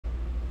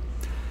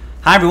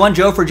Hi everyone,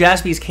 Joe for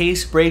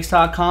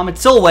JaspysCaseBreaks.com. It's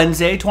still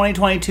Wednesday,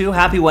 2022.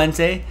 Happy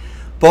Wednesday.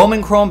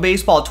 Bowman Chrome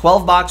Baseball,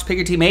 12-box, pick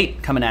your team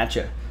 8 coming at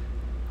you.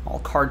 All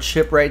card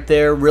ship right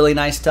there. Really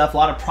nice stuff. A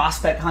lot of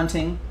prospect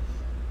hunting.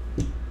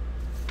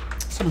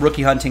 Some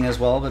rookie hunting as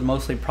well, but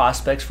mostly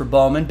prospects for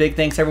Bowman. Big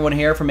thanks to everyone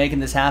here for making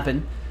this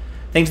happen.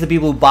 Thanks to the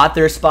people who bought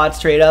their spot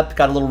straight up.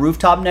 Got a little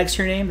rooftop next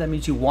to your name. That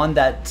means you won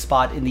that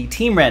spot in the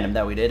team random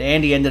that we did.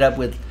 Andy ended up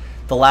with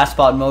the last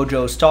spot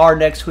Mojo Star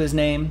next to his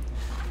name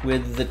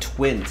with the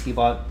Twins. He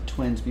bought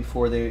Twins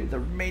before the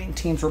remaining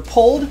teams were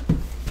pulled.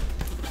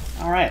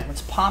 All right,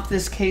 let's pop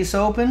this case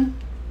open.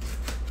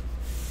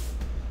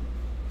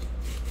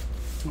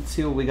 Let's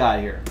see what we got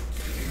here.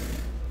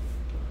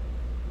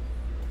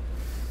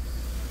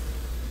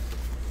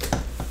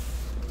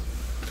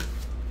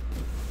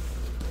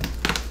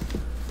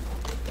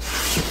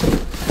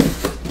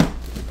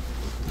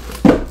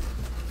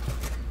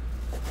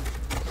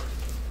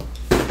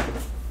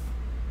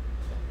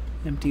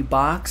 Empty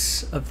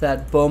box of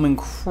that Bowman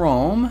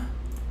Chrome.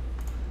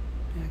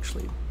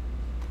 Actually,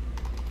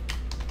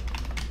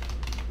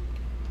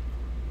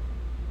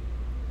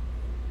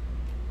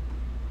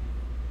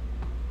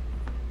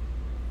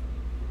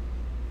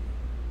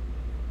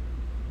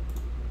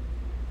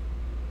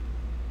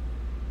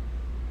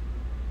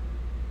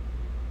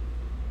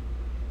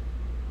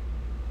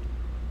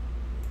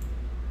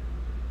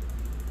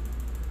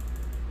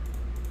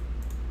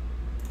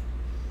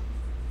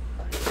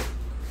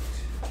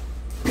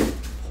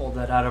 pull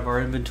that out of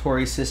our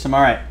inventory system.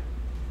 All right.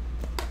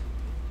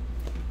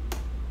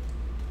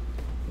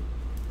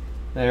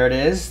 There it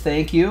is.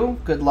 Thank you.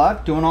 Good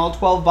luck doing all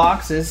 12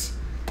 boxes.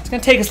 It's going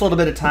to take us a little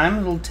bit of time.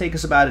 It'll take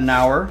us about an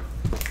hour,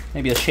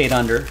 maybe a shade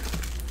under.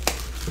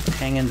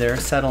 Hang in there.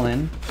 Settle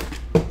in.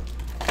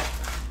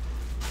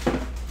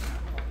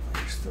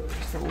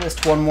 Here's the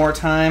list one more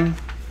time.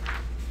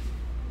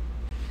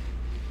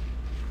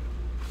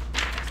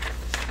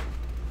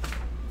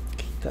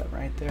 Keep that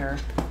right there.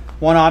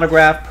 One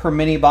autograph per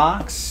mini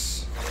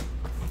box.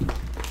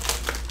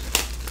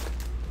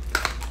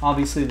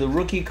 Obviously the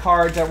rookie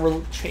cards that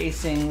we're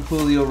chasing: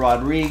 Julio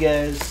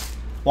Rodriguez,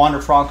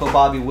 Wander Franco,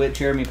 Bobby Witt,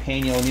 Jeremy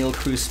Pena, O'Neill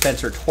Cruz,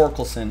 Spencer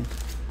Torkelson.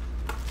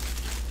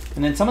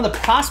 And then some of the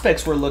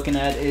prospects we're looking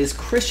at is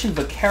Christian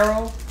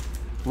Vaquero,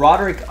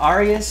 Roderick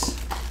Arias,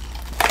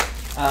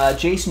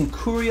 Jason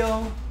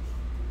Churio,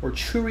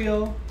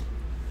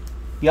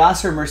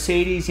 Yasser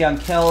Mercedes,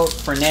 Yankel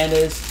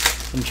Fernandez,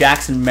 and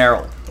Jackson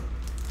Merrill.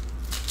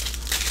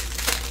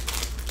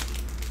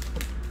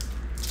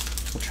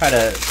 We'll try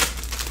to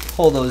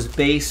pull those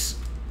base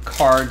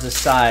cards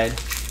aside.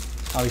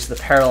 Obviously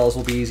the parallels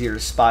will be easier to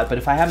spot, but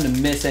if I happen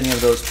to miss any of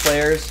those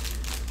players,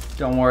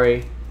 don't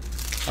worry.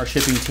 Our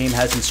shipping team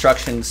has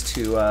instructions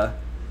to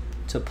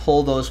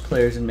pull those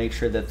players and make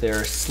sure that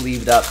they're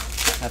sleeved up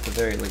at the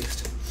very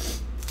least.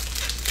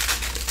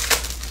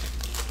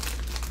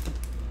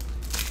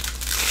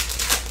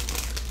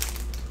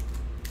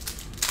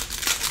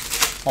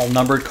 All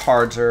numbered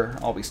cards are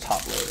always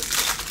top loaded,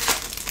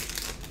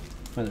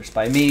 whether it's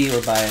by me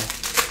or by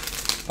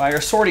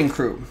our sorting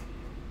crew.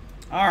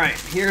 All right,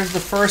 here's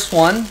the first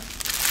one.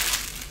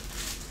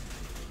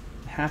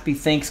 Happy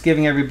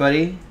Thanksgiving,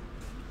 everybody.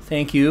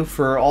 Thank you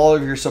for all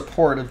of your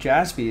support of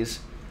Jaspys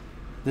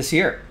this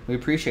year. We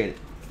appreciate it.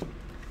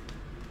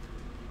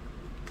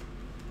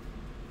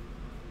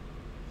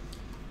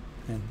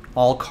 And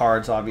all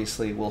cards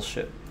obviously will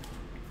ship.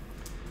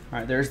 All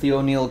right, there's the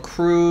O'Neill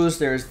Cruz.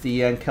 There's the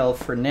Yankel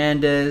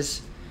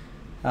Fernandez.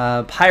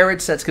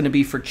 Pirates, that's going to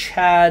be for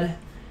Chad.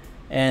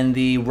 And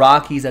the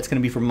Rockies, that's going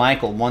to be for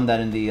Michael. Won that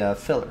in the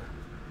filler.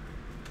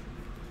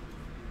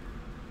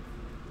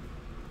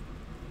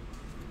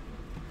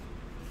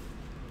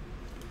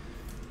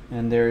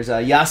 And there's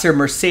Yasser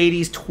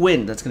Mercedes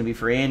Twin. That's going to be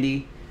for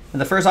Andy.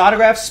 And the first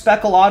autograph,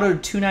 Speckle Auto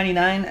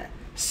 $2.99,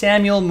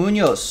 Samuel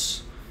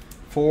Munoz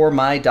for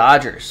my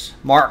Dodgers.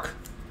 Mark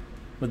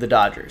with the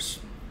Dodgers.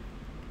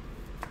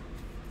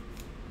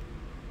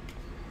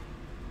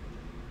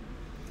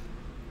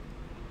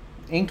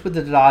 Inked with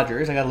the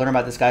Dodgers. I got to learn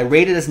about this guy.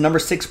 Rated as number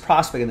 6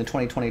 prospect in the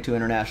 2022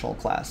 international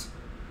class.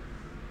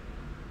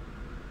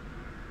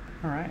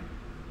 All right.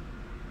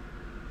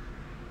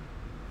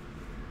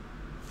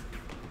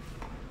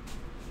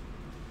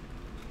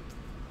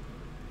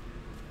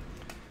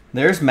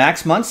 There's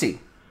Max Muncy.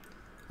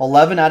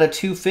 11 out of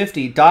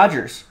 250.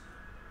 Dodgers.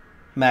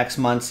 Max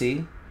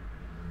Muncy.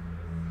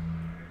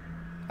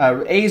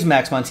 A's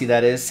Max Muncy,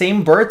 that is.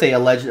 Same birthday,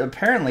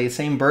 apparently.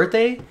 Same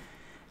birthday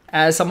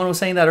as someone was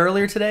saying that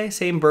earlier today.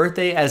 Same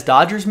birthday as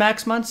Dodgers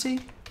Max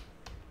Muncy.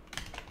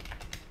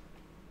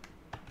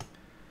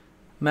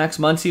 Max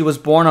Muncy was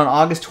born on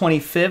August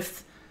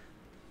 25th,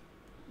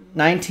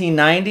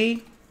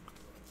 1990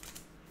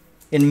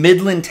 in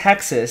Midland,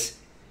 Texas.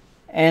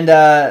 And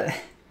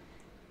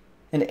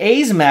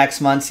A's Max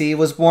Muncy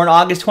was born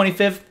August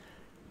 25th,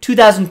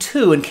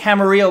 2002 in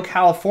Camarillo,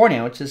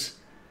 California, which is,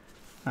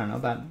 I don't know,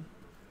 about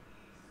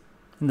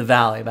in the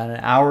valley, about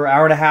an hour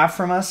and a half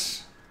from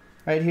us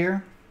right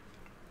here.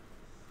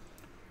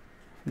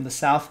 From the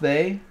South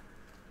Bay.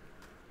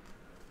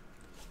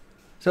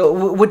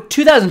 So with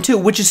 2002,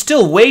 which is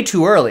still way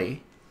too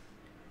early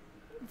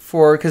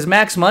because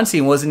Max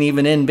Muncy wasn't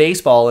even in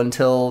baseball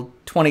until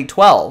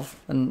 2012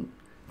 and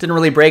didn't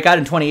really break out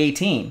in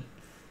 2018.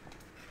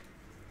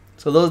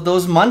 So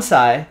those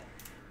Muncy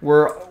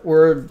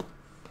were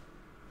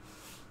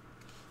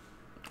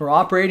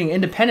operating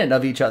independent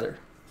of each other.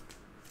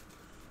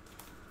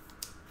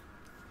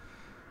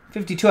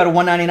 52 out of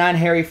 199,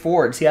 Harry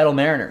Ford, Seattle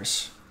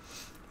Mariners.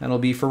 That'll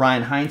be for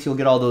Ryan Heinz. You'll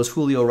get all those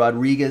Julio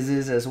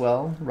Rodriguez's as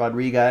well.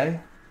 Rodriguez.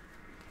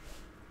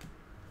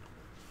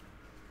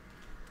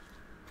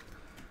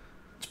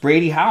 It's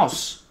Brady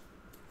House.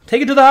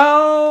 Take it to the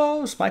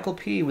house. Michael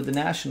P. with the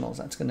Nationals.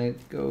 That's going to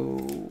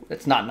go...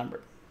 It's not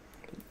numbered.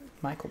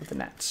 Michael with the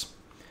Nats.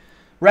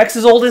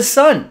 Rex's oldest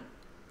son.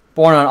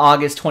 Born on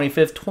August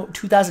 25th,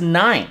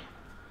 2009.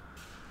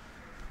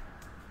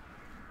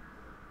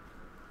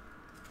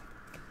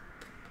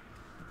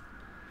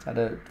 At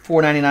a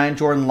 $4.99,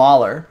 Jordan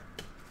Lawler.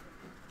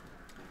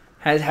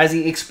 Has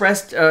he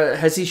expressed?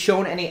 Has he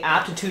shown any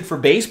aptitude for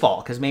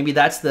baseball? Because maybe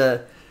that's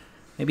the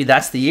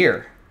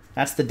year.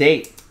 That's the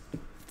date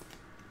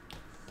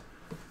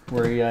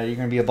where you're going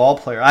to be a ball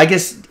player. I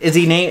guess is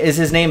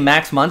his name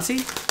Max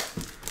Muncy?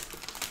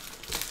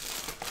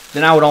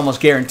 Then I would almost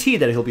guarantee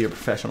that he'll be a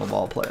professional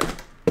ball player.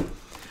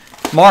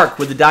 Mark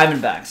with the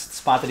Diamondbacks. The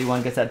spot that he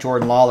won gets that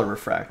Jordan Lawler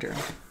refractor.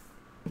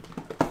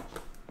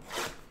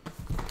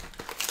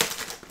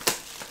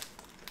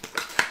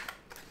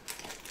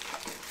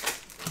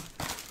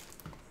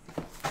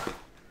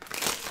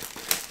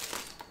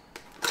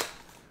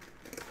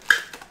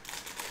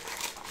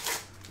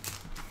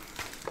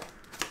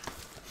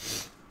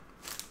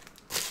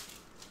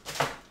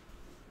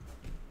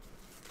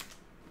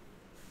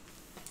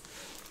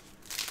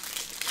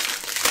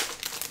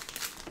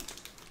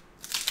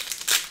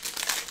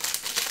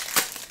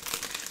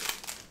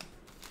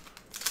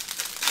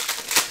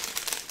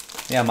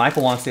 Yeah,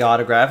 Michael wants the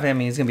autograph. I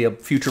mean, he's going to be a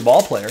future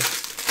ball player.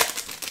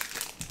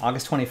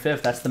 August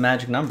 25th, that's the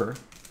magic number.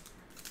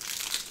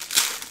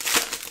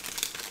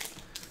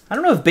 I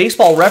don't know if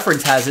Baseball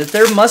Reference has it.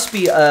 There must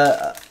be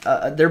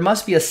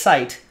a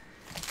site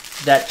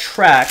that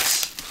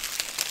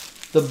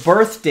tracks the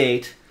birth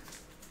date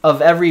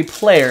of every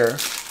player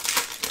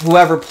who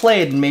ever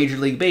played in Major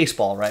League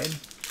Baseball, right?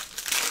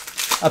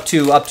 Up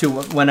to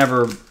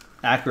whenever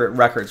accurate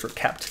records were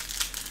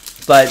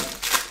kept. But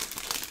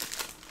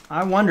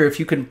I wonder if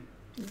you can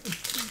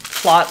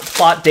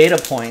plot data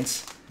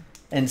points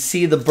and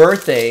see the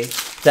birthday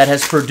that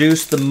has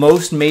produced the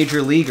most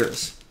major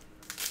leaguers.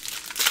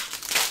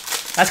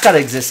 That's got to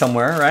exist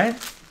somewhere, right?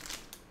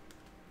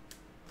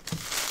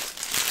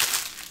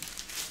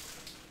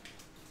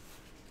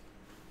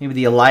 Maybe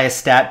the Elias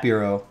Stat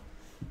Bureau.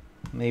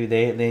 Maybe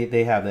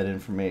they have that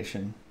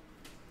information.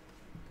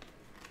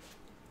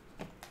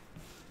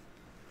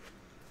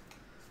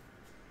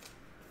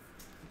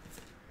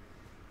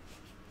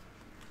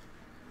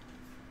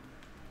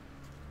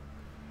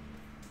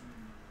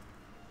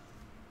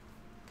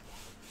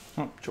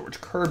 Oh, George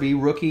Kirby,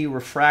 rookie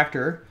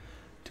refractor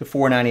to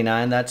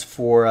 $4.99. That's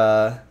for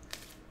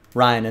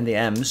Ryan and the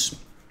M's.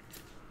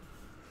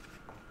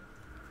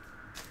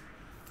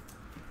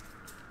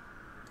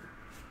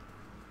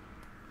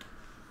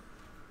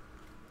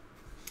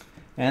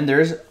 And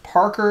there's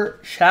Parker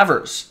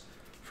Shavers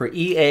for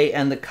EA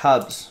and the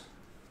Cubs.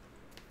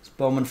 It's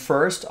Bowman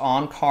first,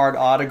 on-card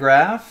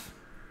autograph.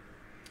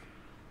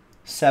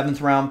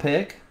 7th round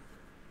pick.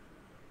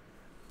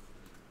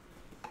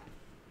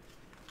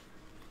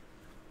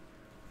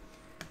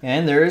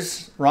 And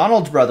there's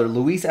Ronald's brother,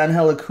 Luis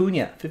Angel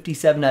Acuna,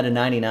 57 out of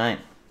 99.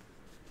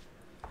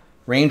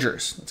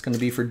 Rangers. It's going to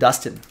be for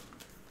Dustin.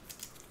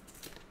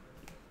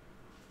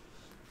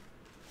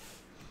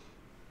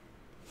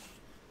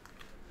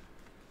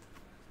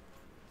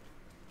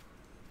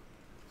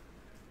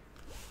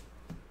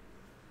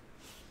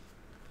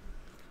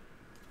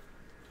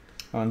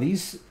 On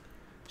these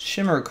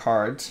shimmer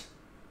cards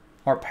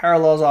are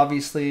parallels,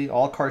 obviously,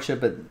 all card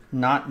ship, but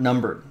not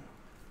numbered.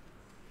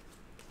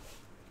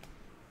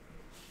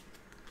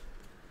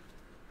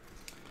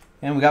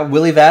 And we got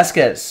Willie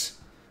Vasquez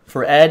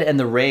for Ed and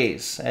the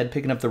Rays. Ed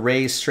picking up the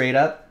Rays straight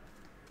up.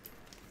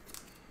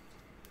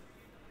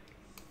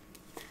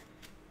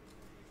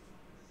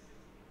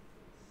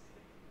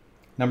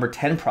 Number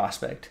 10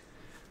 prospect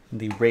in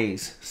the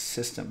Rays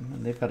system.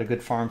 And they've got a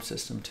good farm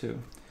system too.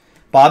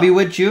 Bobby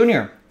Witt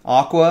Jr.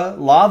 Aqua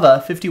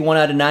Lava, 51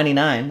 out of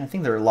 99. I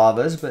think they're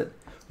lavas, but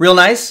real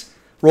nice.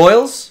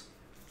 Royals,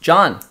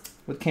 John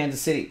with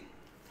Kansas City.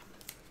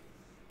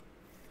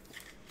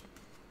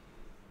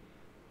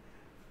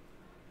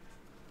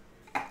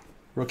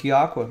 Rookie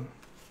Aqua.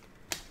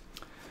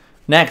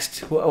 Next,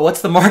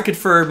 what's the market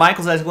for,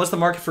 Michael's asking, what's the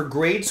market for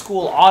grade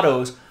school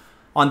autos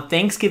on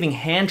Thanksgiving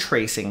hand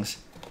tracings?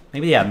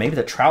 Maybe, yeah, maybe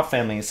the Trout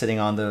family is sitting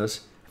on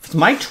those. If it's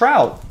Mike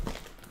Trout,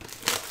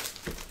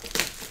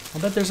 I'll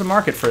bet there's a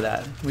market for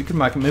that. We can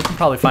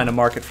probably find a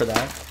market for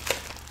that.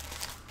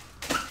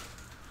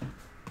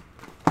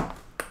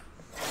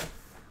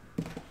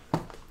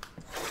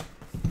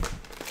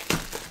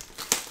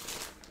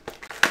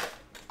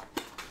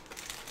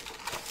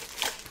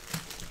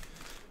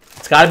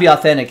 got to be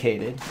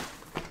authenticated.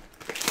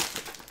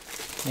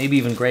 Maybe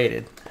even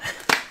graded.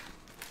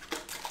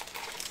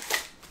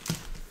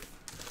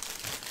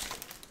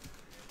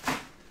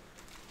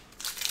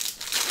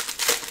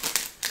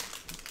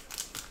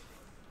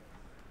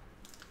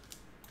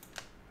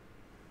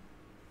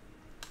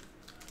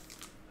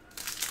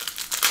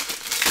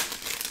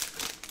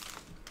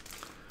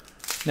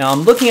 Now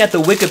I'm looking at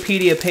the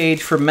Wikipedia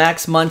page for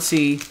Max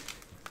Muncy,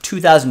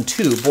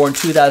 2002, born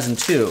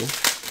 2002.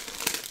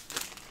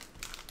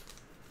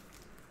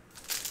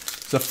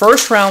 It's a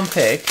first-round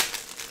pick.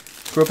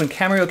 Grew up in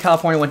Camarillo,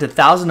 California. Went to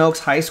Thousand Oaks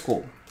High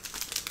School.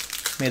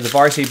 Made the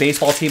varsity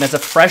baseball team as a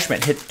freshman.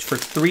 Hit for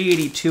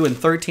 382 and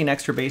 13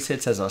 extra base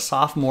hits as a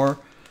sophomore.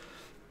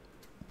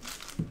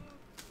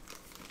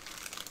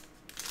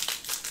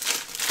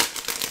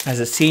 As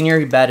a senior,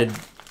 he batted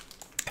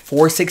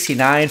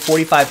 .469,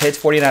 45 hits,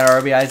 49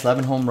 RBIs,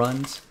 11 home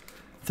runs,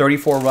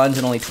 34 runs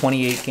in only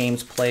 28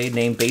 games played.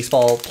 Named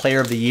Baseball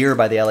Player of the Year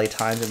by the LA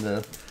Times and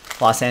the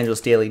Los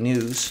Angeles Daily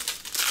News.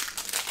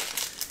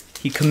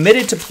 He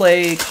committed to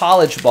play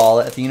college ball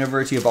at the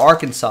University of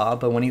Arkansas,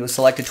 but when he was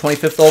selected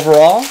 25th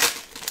overall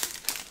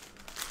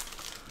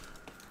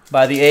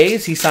by the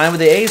A's, he signed with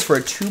the A's for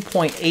a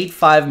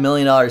 $2.85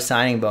 million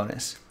signing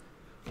bonus.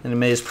 And he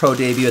made his pro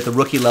debut at the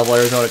rookie level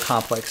Arizona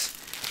Complex.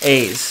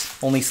 A's,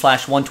 only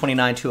slash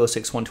 129,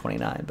 206,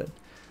 129, but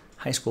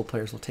high school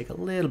players will take a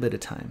little bit of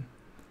time.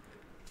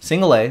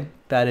 Single A,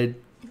 batted,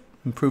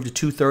 improved to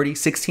 230,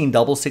 16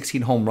 doubles,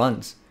 16 home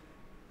runs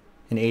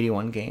in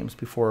 81 games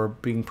before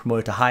being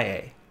promoted to high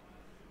A.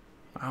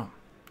 Wow,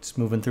 just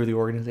moving through the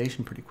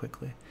organization pretty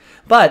quickly.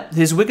 But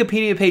his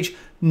Wikipedia page,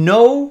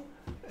 no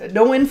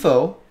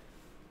info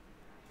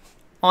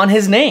on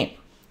his name.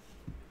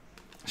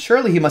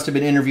 Surely he must have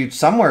been interviewed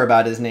somewhere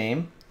about his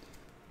name.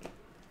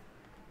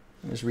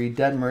 There's Reed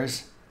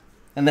Detmers.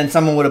 And then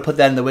someone would have put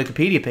that in the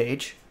Wikipedia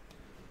page.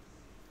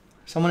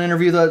 Someone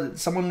interview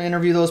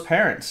those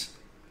parents.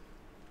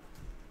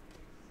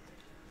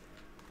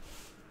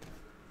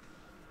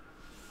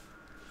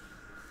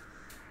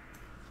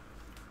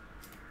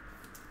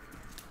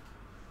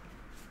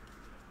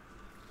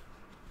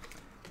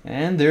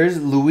 And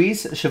there's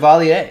Luis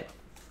Chevalier.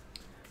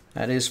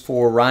 That is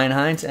for Ryan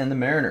Hines and the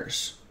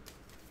Mariners.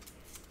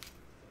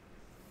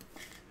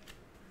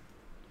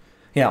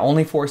 Yeah,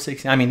 only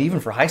 460. I mean, even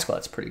for high school,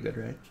 that's pretty good,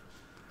 right?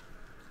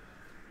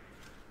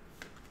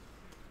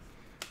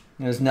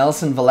 There's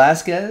Nelson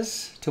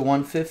Velasquez to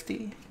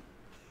 150.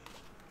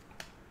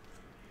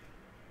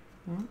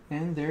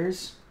 And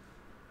there's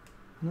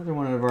another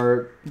one of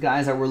our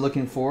guys that we're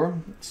looking for.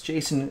 It's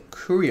Jason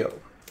Curio.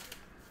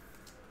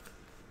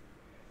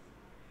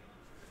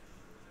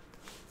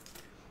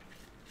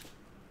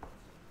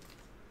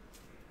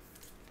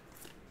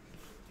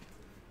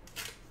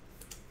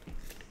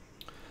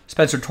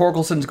 Spencer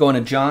Torkelson's going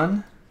to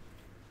John.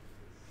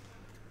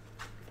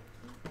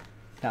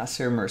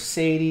 Nasser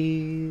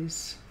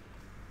Mercedes.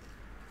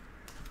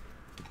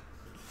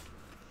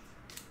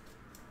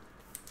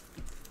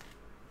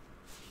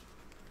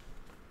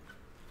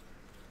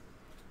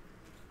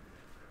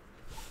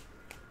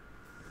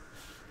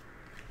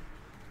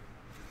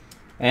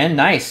 And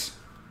nice.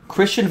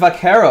 Christian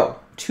Vaquero.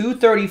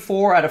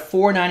 234 out of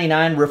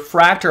 499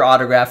 refractor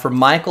autograph for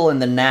Michael and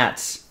the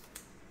Nats.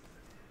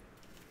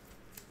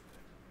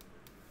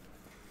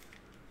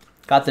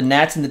 Got the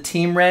Nats in the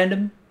team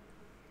random.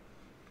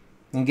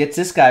 And gets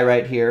this guy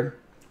right here.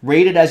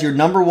 Rated as your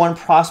 #1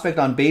 prospect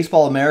on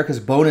Baseball America's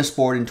bonus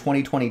board in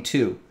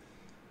 2022.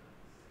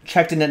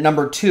 Checked in at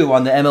 #2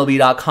 on the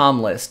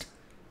MLB.com list.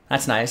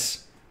 That's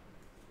nice.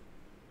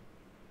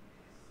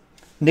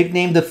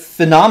 Nicknamed the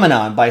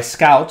Phenomenon by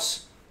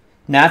scouts.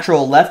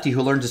 Natural lefty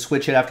who learned to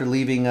switch it after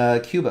leaving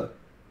Cuba.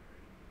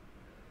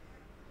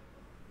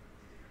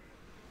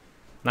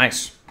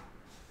 Nice.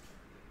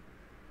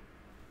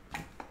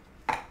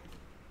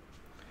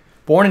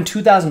 Born in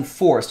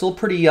 2004, still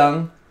pretty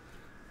young,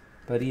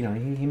 but you know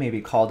he may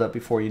be called up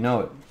before you know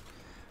it.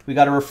 We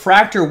got a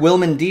refractor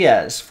Wilman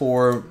Diaz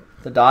for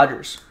the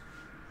Dodgers.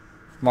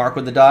 Mark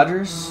with the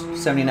Dodgers,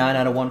 79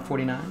 out of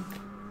 149.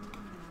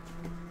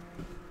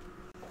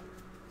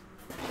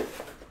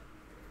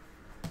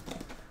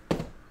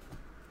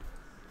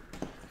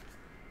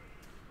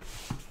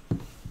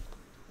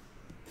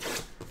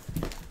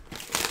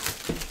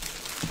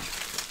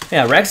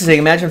 Yeah, Rex is saying,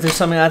 imagine if there's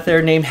something out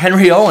there named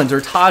Henry Owens or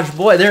Taj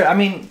Boyd. I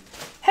mean,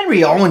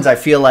 Henry Owens, I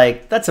feel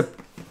like that's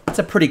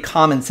a pretty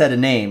common set of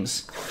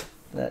names.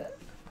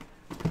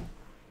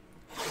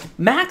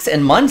 Max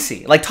and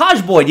Muncy, like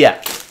Taj Boyd,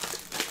 yeah.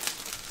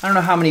 I don't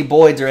know how many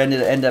Boyds are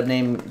end up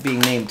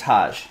being named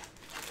Taj.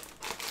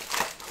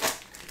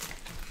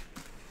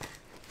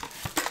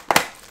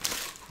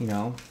 You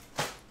know,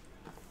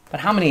 but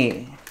how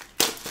many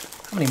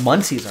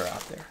Muncys are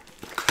out there?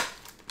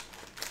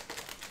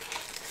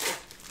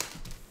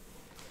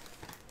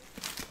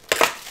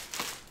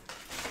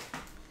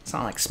 It's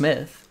not like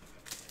Smith.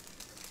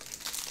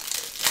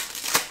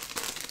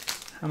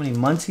 How many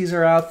Muncys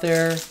are out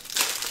there?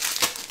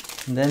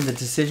 And then the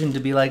decision to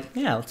be like,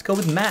 yeah, let's go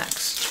with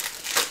Max.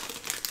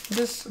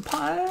 This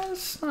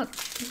it's not.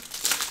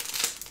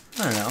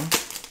 I don't know.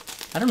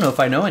 I don't know if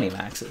I know any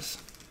Maxes.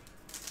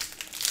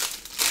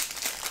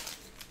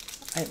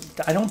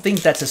 I don't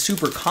think that's a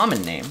super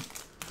common name.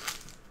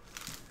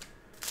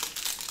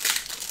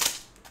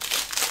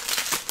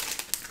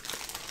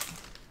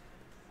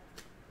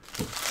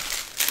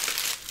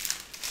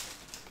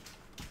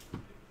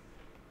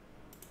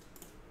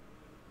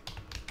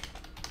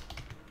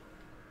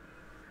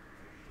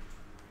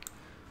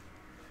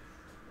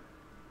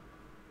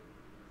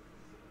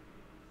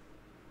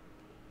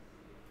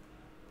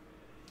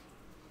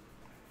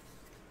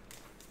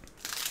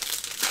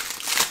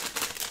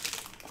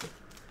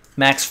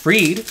 Max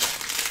Fried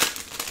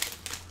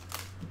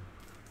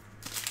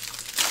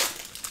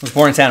was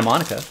born in Santa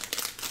Monica,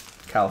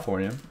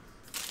 California.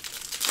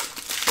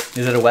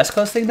 Is it a West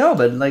Coast thing? No,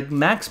 but like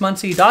Max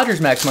Muncy,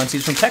 Dodgers Max Muncy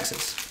is from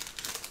Texas.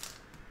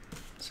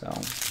 So,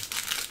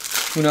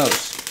 who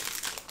knows?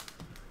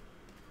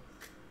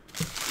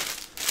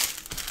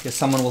 Guess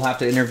someone will have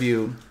to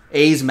interview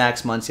A's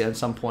Max Muncy at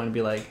some point and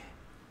be like,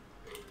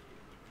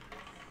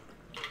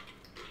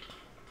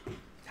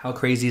 how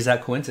crazy is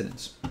that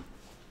coincidence?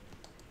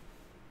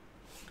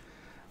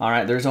 All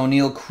right, there's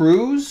O'Neal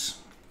Cruz.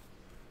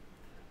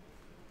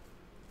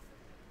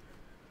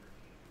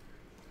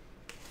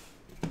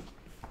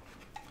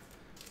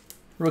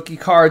 Rookie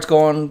cards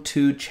going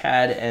to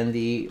Chad and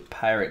the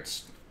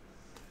Pirates.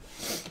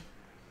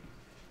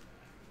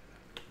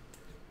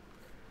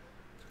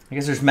 I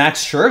guess there's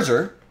Max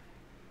Scherzer.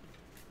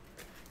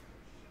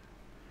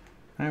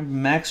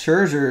 Max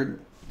Scherzer,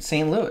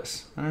 St.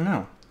 Louis. I don't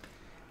know.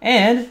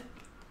 And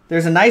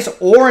there's a nice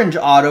orange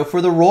auto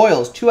for the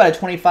Royals. 2 out of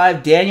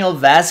 25, Daniel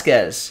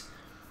Vasquez.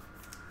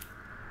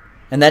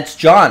 And that's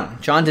John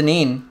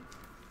Deneen.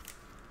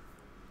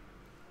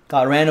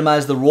 Got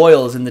randomized the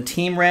Royals in the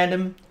team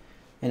random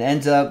and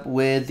ends up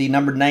with the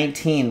number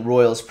 19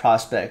 Royals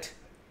prospect.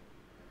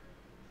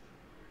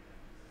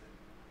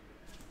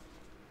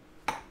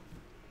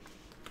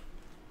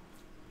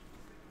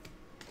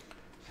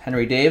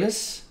 Henry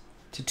Davis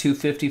to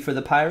 250 for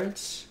the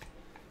Pirates.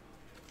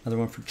 Another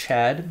one for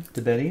Chad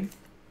DeBetty.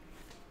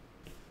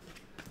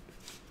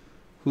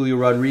 Julio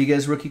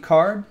Rodriguez rookie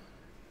card.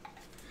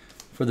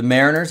 For the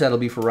Mariners, that'll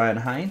be for Ryan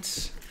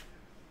Hines.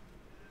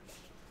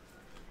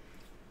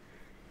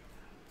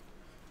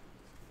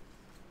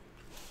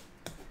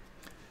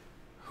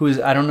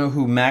 I don't know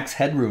who Max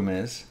Headroom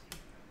is.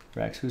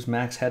 Rex, who's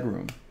Max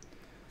Headroom?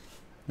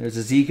 There's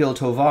Ezekiel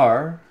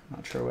Tovar.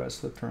 Not sure where I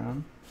slipped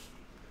around.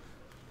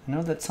 I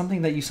know that's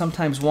something that you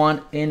sometimes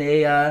want in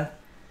a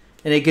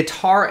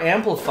guitar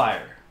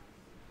amplifier.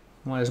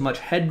 You want as much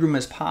headroom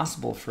as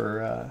possible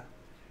for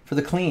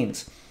the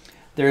cleans.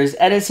 There's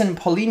Edison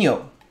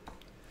Paulinho,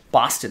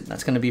 Boston.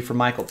 That's going to be for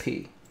Michael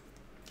P.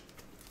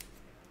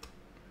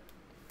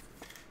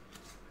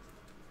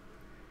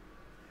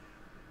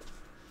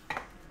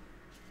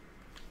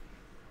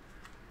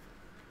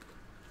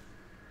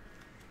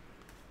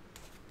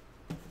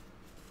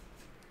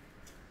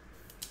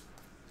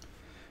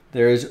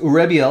 There's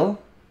Uribiel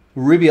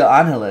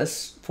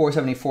Angeles,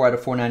 474 out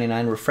of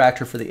 499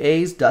 refractor for the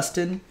A's,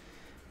 Dustin.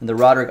 And the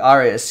Roderick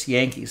Arias,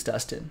 Yankees,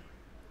 Dustin.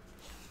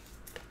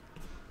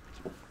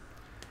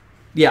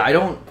 Yeah,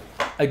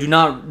 I do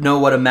not know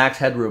what a Max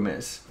Headroom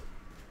is.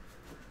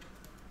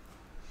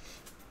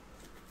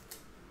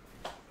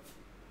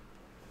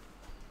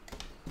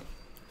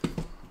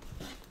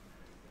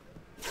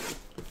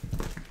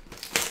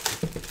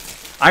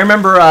 I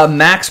remember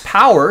Max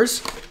Powers,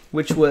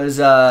 which was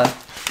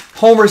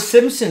Homer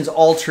Simpson's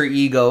alter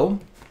ego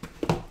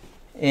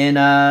in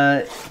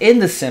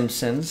The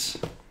Simpsons.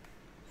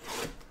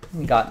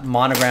 We got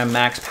monogram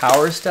Max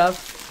Powers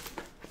stuff.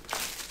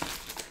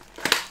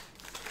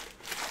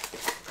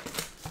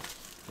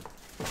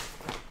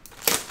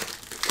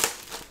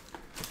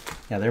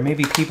 Yeah, there may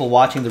be people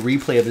watching the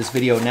replay of this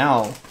video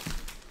now,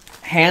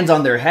 hands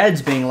on their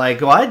heads being like,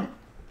 what?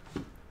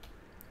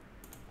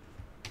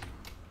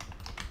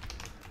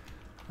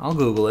 I'll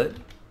Google it.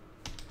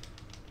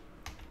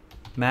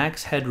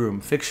 Max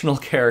Headroom, fictional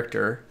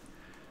character,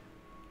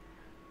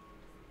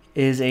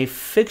 is a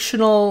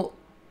fictional...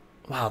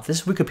 Wow,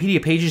 this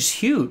Wikipedia page is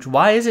huge.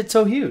 Why is it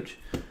so huge?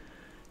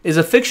 Is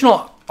a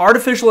fictional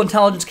artificial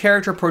intelligence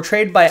character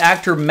portrayed by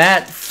actor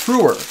Matt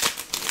Frewer.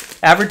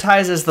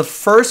 Advertised as the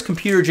first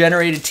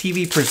computer-generated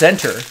TV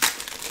presenter,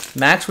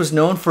 Max was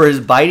known for his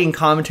biting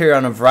commentary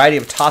on a variety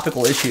of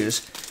topical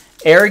issues,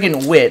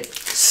 arrogant wit,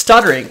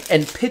 stuttering,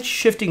 and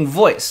pitch-shifting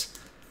voice.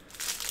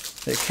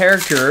 The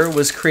character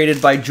was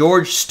created by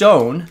George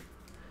Stone,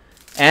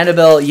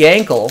 Annabelle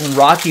Yankel, and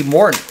Rocky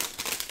Morton.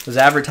 It was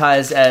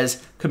advertised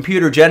as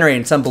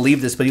computer-generated. Some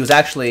believe this, but he was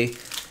actually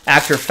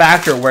actor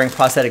Factor, wearing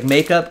prosthetic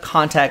makeup,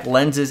 contact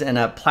lenses, and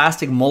a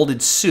plastic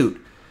molded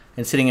suit,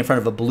 and sitting in front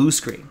of a blue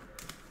screen.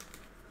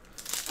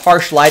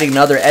 Harsh lighting and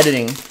other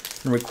editing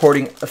and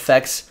recording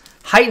effects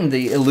heightened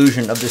the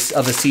illusion of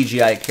a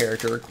CGI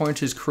character. According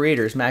to his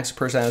creators, Max's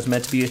personality was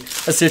meant to be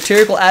a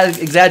satirical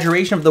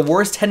exaggeration of the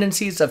worst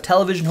tendencies of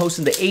television hosts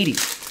in the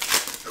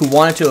 80s who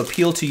wanted to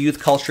appeal to youth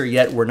culture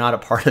yet were not a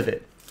part of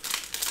it.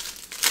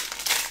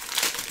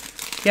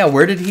 Yeah,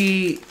 where did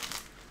he...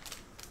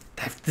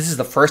 This is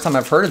the first time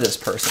I've heard of this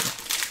person.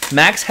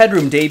 Max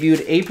Headroom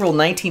debuted April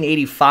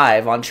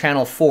 1985 on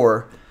Channel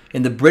 4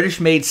 in the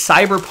British-made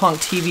cyberpunk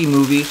TV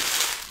movie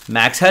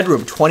Max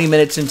Headroom, 20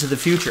 Minutes into the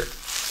Future.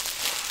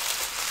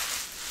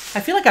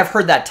 I feel like I've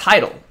heard that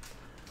title,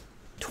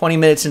 20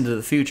 Minutes into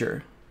the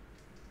Future.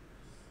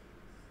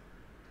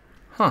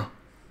 Huh.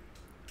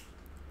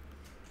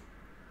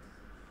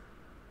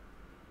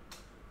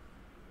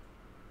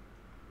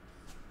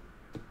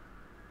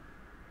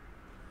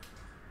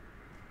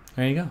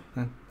 There you go.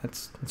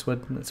 That's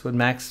what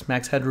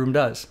Max Headroom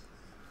does.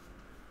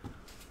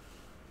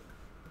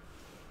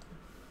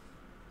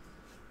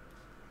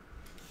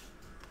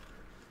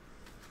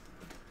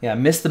 Yeah,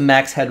 missed the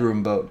Max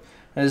Headroom boat.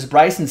 That is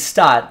Bryson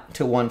Stott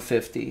to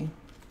 150.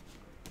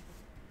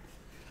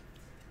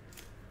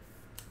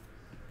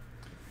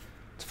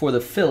 It's for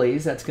the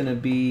Phillies. That's going to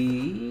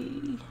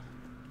be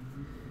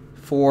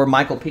for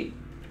Michael P.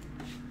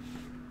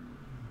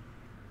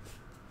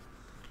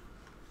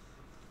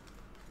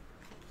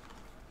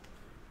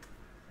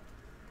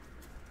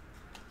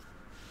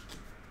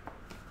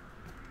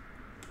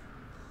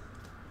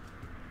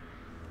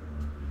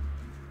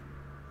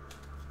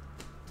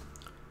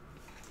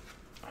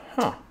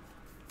 Huh.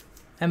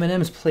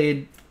 Eminem's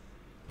played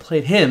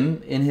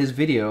him in his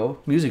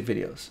music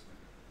videos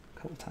a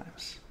couple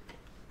times.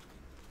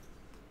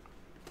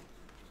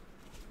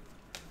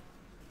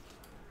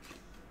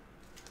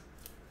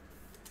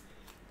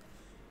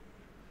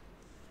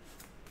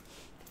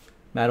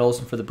 Matt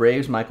Olson for the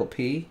Braves, Michael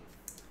P.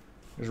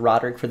 There's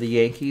Roderick for the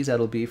Yankees.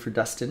 That'll be for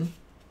Dustin.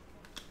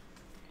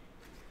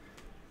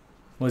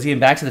 Was he in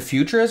Back to the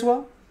Future as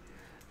well?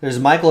 There's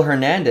Michael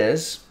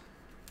Hernandez.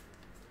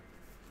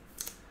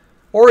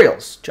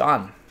 Orioles,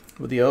 John,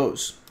 with the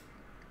O's.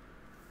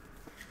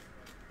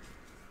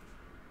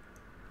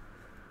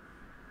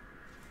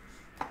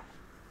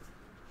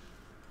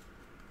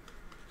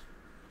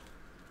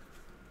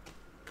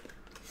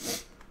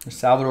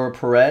 Salvador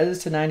Perez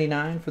to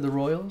 99 for the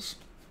Royals.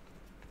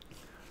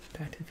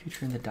 Back to the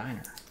Future in the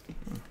Diner.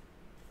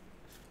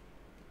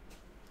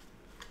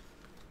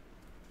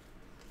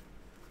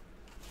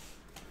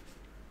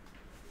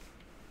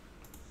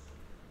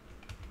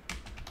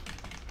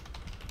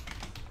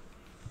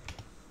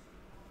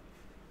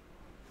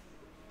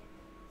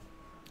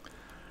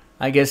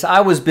 I guess I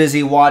was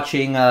busy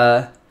watching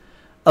a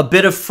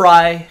bit of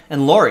Fry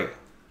and Laurie.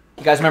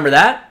 You guys remember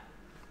that?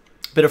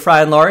 A bit of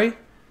Fry and Laurie?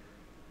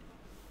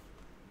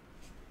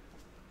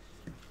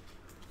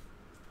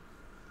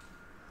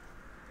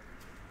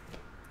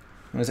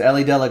 It was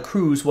Ellie De La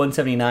Cruz,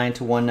 179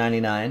 to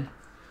 199.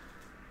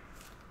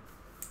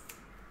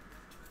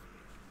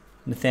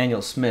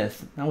 Nathaniel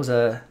Smith. That was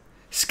a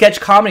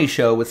sketch comedy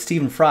show with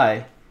Stephen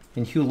Fry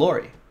and Hugh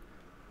Laurie,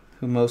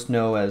 who most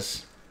know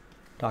as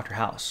Dr.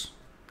 House.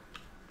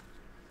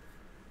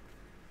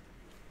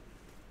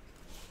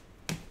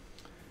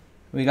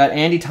 We got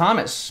Andy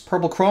Thomas,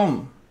 Purple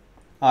Chrome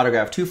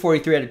autograph,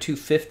 243 out of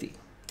 250.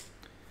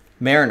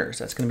 Mariners,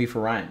 that's going to be for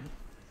Ryan.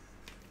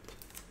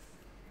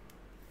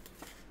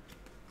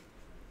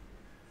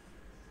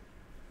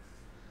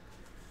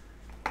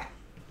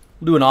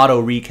 We'll do an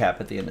auto recap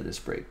at the end of this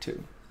break,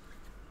 too.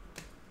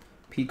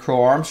 Pete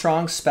Crow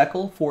Armstrong,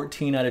 Speckle,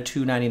 14 out of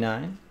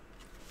 299.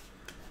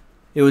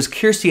 It was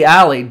Kirstie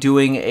Alley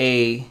doing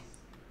a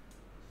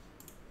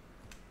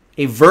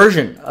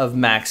version of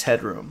Max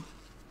Headroom.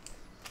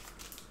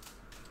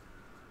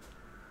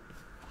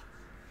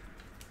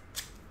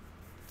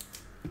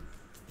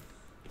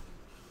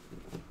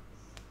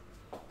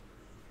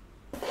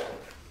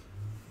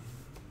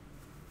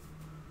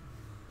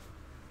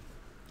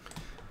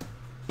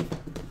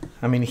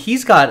 I mean,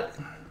 he's got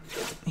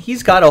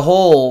a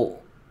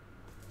whole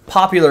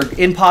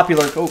in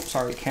popular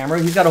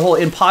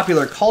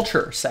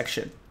culture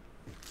section.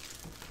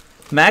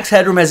 Max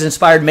Headroom has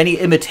inspired many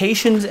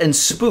imitations and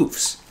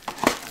spoofs.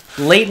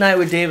 Late Night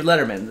with David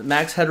Letterman,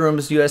 Max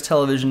Headroom's U.S.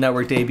 television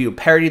network debut,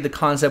 parodied the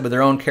concept with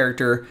their own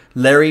character,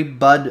 Larry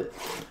Bud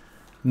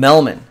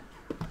Melman,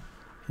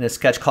 in a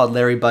sketch called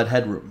Larry Bud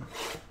Headroom.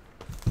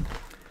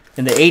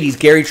 In the 80s,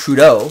 Gary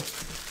Trudeau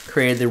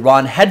created the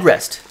Ron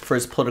Headrest for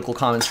his political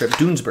comic strip,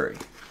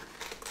 Doonesbury.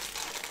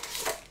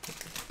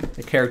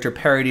 The character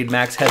parodied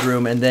Max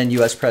Headroom and then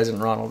U.S.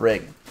 President Ronald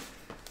Reagan.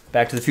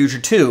 Back to the Future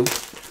 2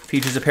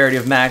 features a parody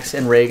of Max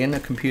and Reagan, a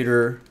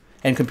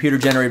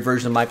computer-generated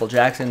version of Michael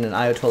Jackson and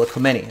Ayatollah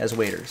Khomeini as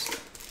waiters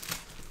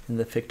in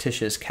the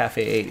fictitious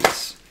Cafe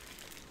 80s.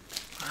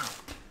 Wow.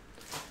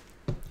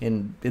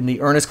 In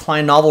the Ernest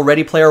Cline novel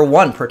Ready Player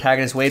One,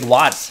 protagonist Wade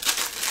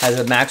Watts has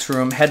a Max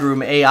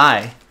Headroom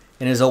AI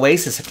in his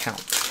Oasis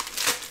account,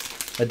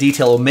 a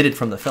detail omitted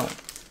from the film.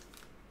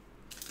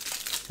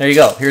 There you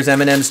go. Here's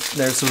Eminem's.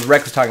 There's what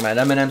Rec was talking about.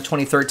 Eminem's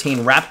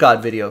 2013 Rap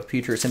God video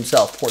features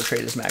himself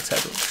portrayed as Max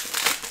Headroom.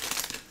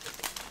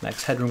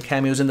 Max Headroom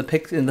cameos in the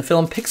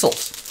film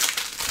Pixels,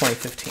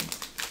 2015.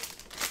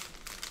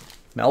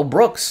 Mel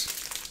Brooks.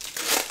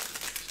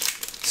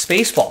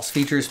 Spaceballs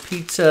features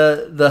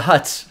Pizza the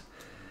Hut's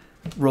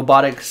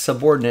Robotic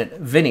Subordinate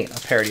Vinny, a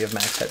parody of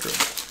Max Headroom.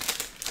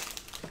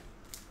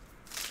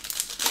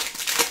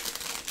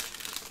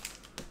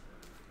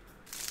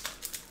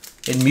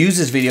 In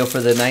Muse's video for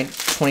the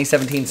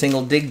 2017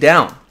 single Dig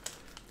Down,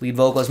 lead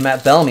vocalist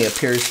Matt Bellamy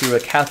appears through a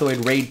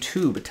cathode ray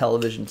tube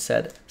television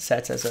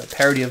sets as a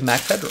parody of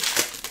Max Headroom.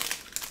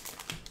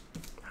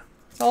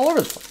 It's all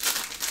over the place.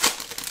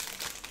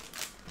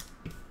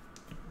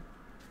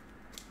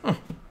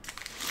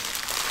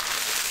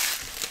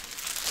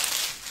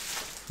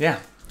 Yeah,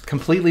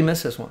 completely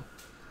missed this one.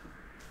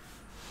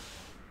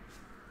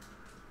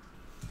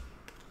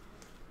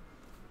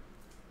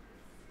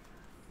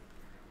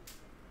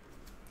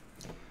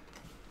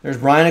 There's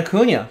Brian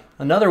Acuna,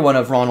 another one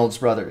of Ronald's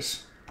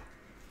brothers.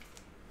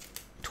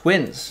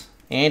 Twins,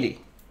 Andy.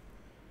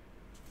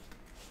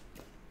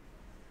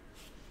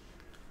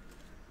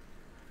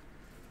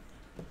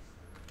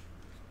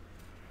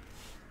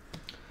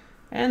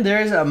 And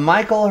there's a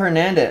Michael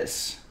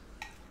Hernandez,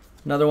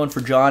 another one for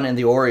John and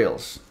the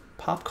Orioles.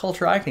 Pop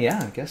culture icon,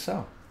 yeah, I guess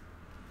so.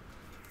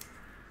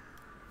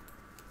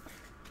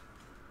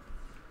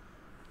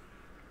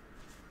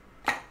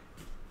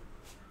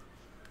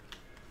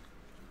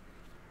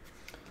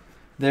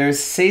 There's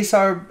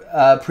Cesar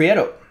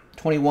Prieto,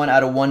 21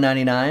 out of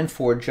 199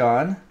 for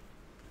John.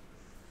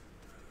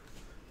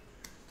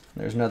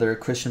 There's another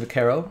Christian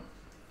Vaquero.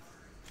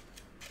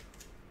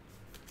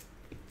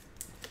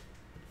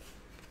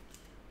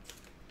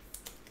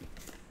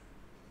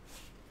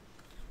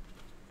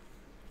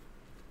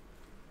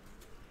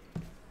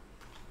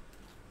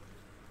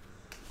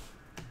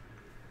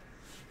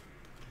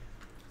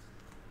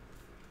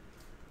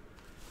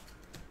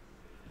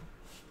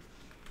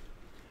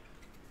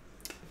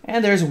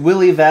 And there's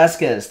Willie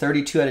Vasquez,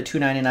 32 out of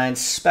 299,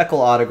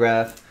 speckle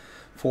autograph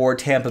for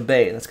Tampa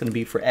Bay. That's going to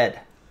be for Ed.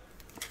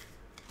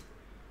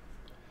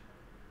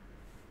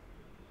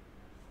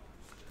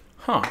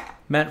 Huh.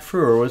 Matt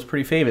Frewer was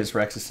pretty famous,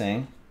 Rex is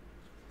saying,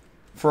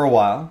 for a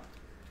while.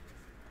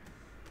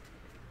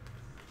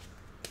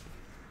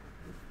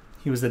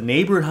 He was the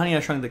neighbor in Honey,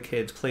 I Shrunk the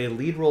Kids, played a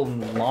lead role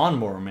in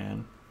Lawnmower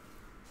Man,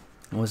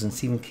 and was in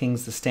Stephen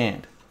King's The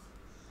Stand.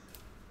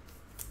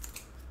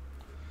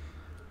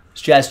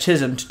 Jazz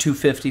Chisholm to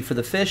 250 for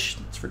the Fish.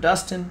 That's for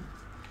Dustin.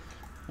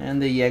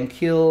 And the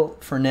Yanquiel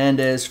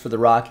Fernandez for the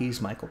Rockies,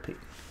 Michael P.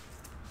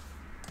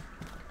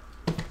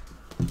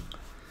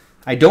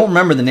 I don't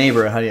remember the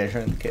neighbor of Honey, I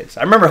Shrunk the Kids.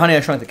 I remember Honey,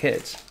 I Shrunk the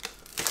Kids.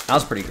 That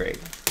was pretty great.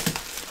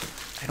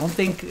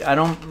 I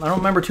don't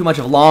remember too much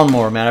of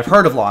Lawnmower Man. I've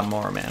heard of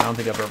Lawnmower Man. I don't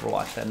think I've ever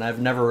watched that. And I've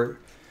never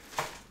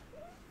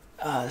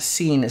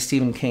seen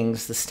Stephen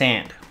King's The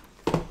Stand.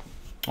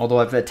 Although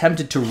I've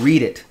attempted to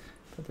read it.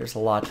 But there's a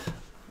lot.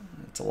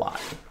 It's a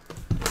lot.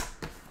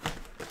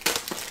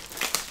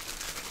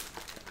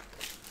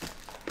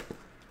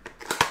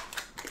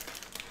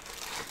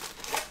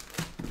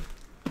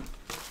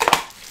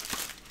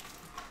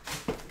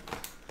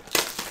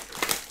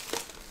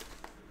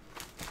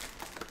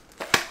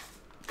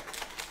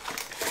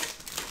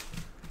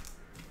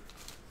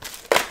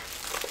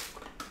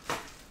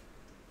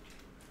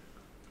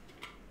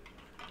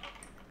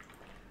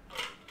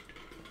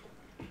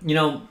 You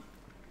know,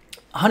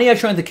 Honey, I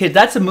Shrunk the Kids,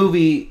 that's a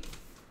movie.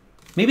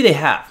 Maybe they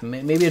have.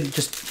 Maybe I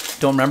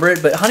just don't remember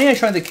it. But Honey, I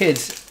Shrunk the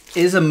Kids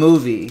is a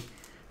movie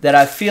that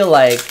I feel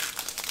like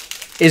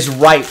is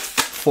ripe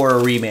for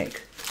a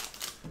remake.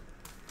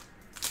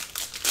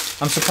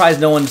 I'm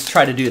surprised no one's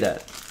tried to do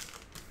that.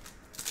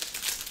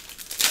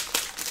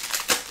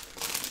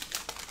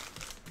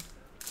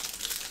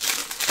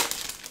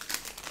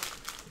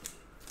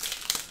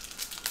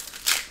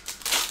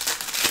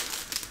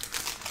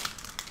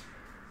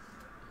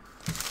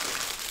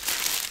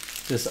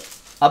 Just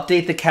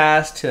update the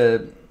cast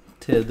to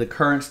the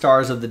current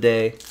stars of the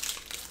day.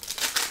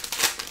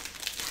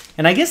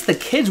 And I guess the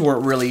kids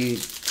weren't really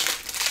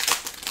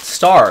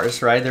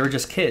stars, right? They were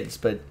just kids,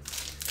 but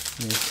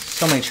I mean,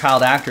 so many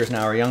child actors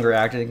now, or younger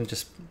actors. They can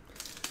just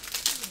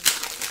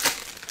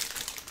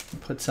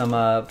put some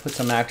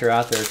actor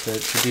out there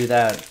to do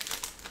that.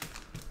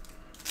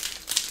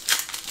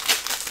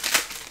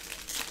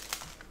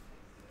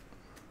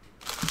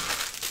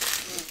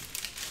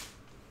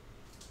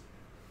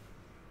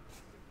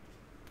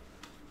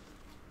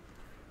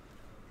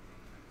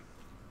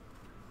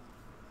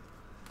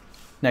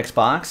 Next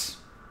box.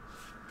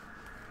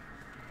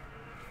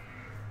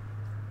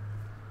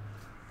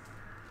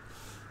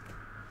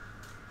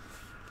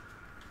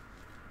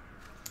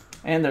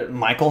 And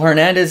Michael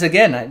Hernandez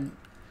again.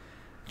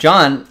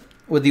 John,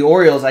 with the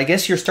Orioles, I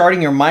guess you're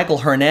starting your Michael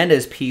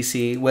Hernandez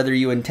PC, whether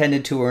you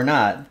intended to or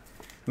not. I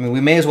mean,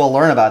 we may as well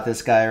learn about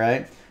this guy,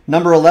 right?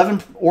 Number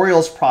 11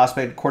 Orioles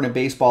prospect, according to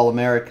Baseball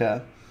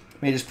America.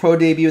 Made his pro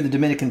debut in the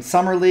Dominican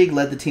Summer League,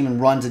 led the team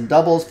in runs and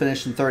doubles,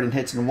 finished in third in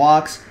hits and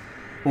walks.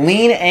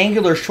 Lean,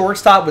 angular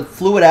shortstop with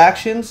fluid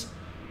actions.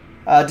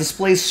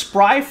 Displays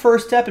spry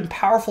first step and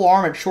powerful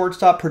arm at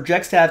shortstop.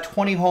 Projects to have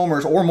 20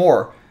 homers or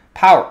more.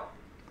 Power.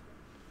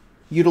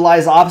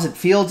 Utilize opposite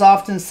fields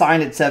often.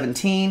 Signed at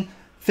 17.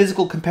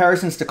 Physical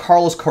comparisons to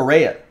Carlos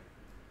Correa.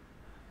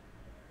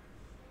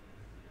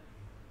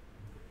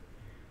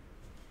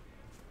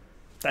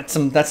 That's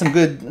some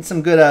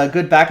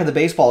good back of the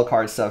baseball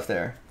card stuff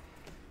there.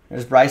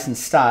 There's Bryson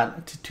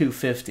Stott to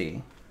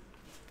 250.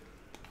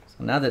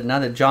 So now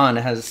that John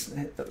has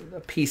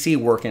a PC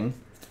working,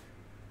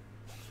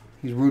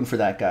 he's rooting for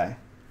that guy.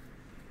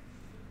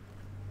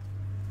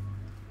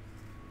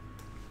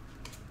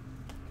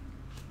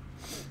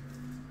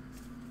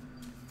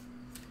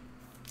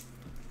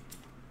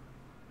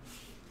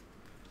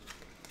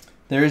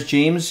 There's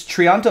James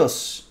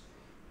Triantos,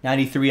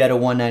 93 out of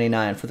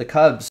 199 for the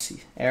Cubs.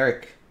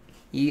 Eric,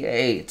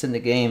 EA, it's in the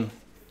game.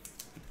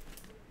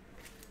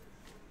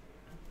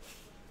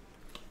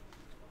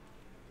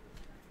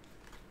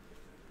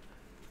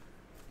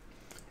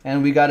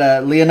 And we got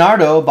a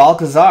Leonardo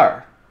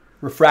Balcazar,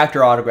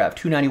 refractor autograph,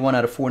 291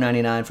 out of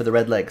 499 for the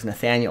Redlegs.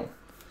 Nathaniel,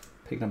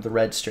 picking up the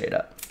red straight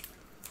up.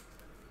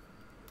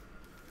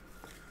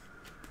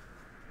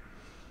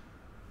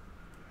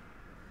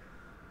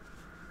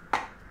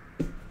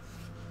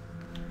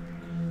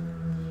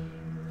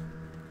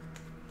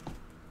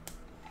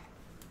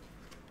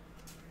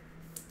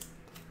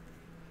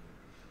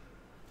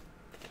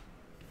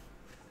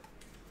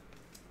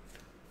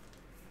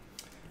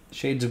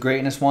 Shades of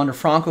Greatness, Wander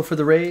Franco for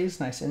the Rays.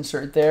 Nice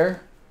insert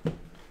there.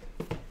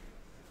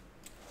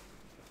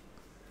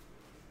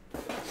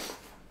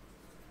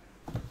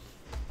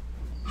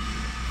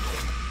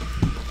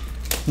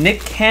 Nick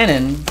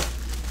Cannon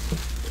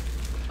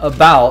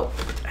about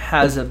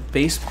has a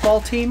baseball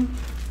team.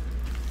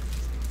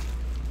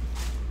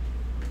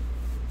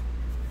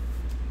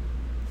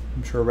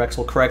 I'm sure Rex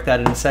will correct that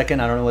in a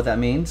second. I don't know what that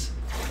means.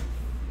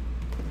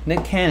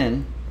 Nick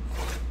Cannon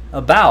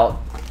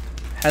about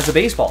has a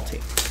baseball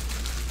team.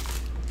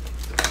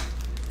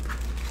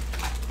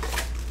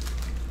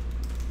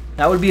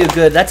 That would be a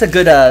good. That's a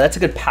good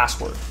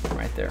password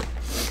right there.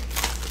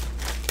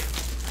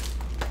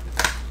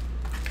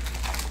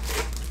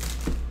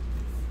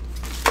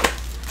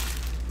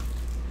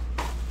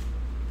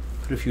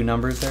 Put a few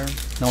numbers there.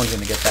 No one's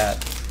gonna get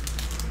that.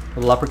 A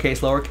little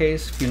uppercase,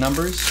 lowercase, a few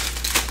numbers.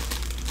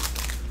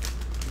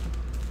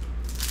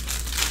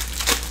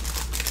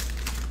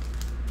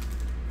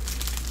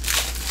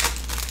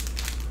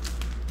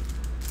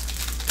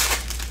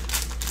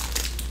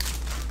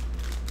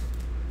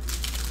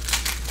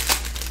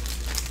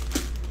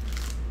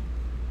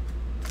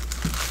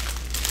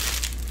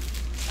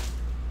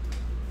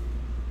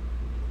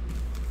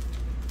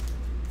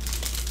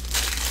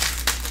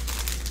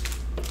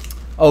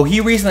 Oh,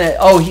 he recently.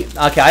 Oh,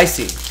 okay. I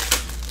see.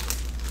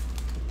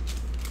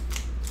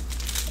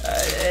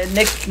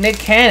 Nick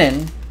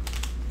Cannon.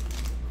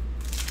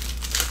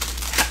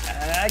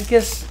 I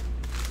guess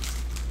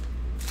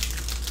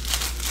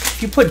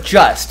if you put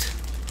just,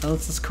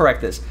 let's correct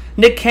this.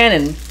 Nick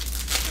Cannon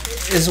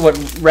is what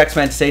Rex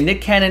meant to say.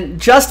 Nick Cannon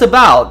just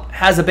about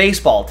has a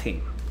baseball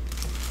team.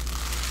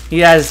 He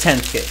has his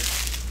 10th kid.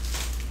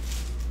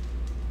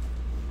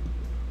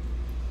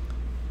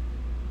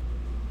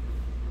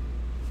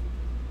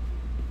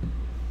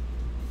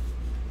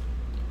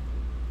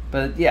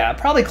 But yeah,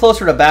 probably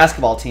closer to a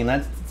basketball team.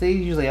 They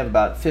usually have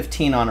about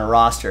 15 on a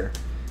roster.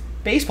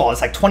 Baseball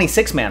is like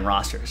 26-man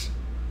rosters.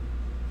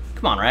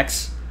 Come on,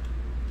 Rex.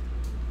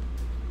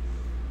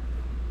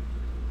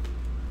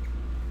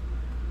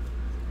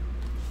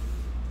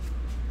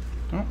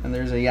 Oh, and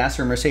there's a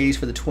Yasser Mercedes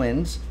for the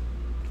Twins.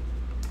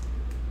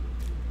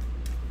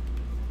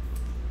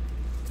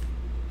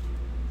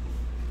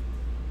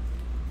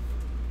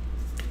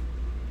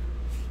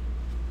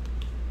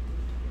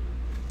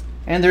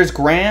 And there's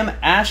Graham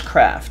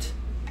Ashcraft.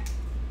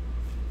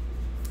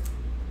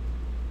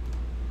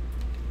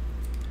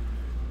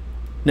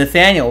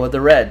 Nathaniel with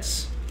the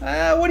Reds.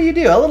 What do you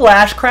do? A little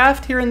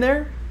Ashcraft here and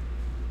there?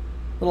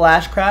 A little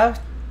Ashcraft.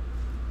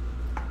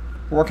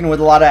 Working with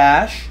a lot of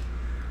ash.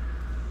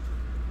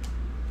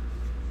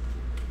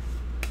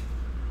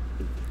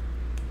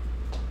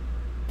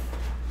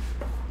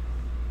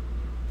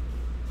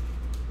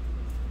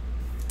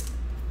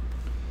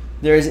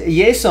 There's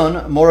Jason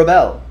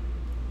Morabel.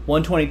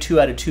 122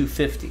 out of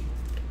 250.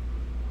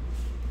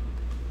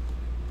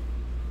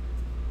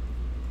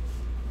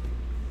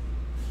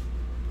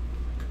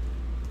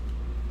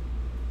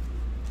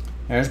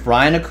 There's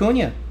Brian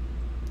Acuna.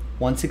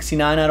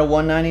 169 out of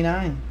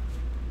 199.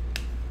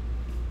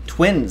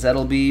 Twins,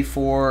 that'll be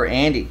for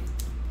Andy.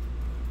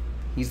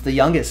 He's the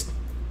youngest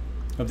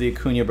of the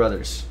Acuna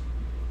brothers.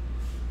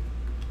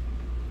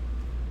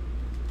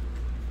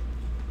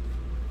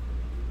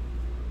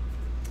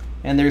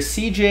 And there's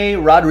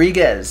CJ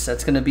Rodriguez.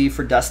 That's going to be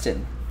for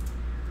Dustin.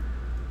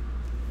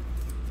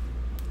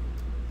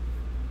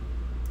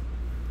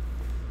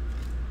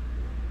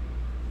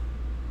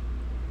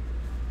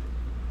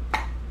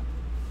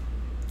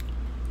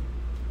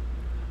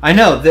 I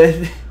know.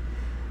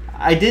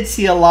 I did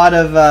see a lot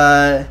of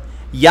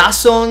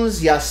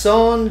Jasons,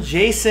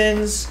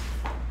 Jasons.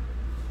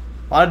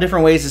 A lot of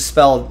different ways to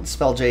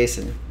spell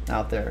Jason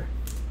out there.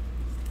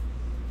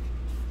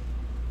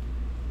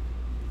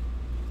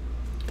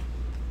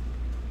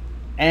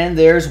 And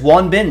there's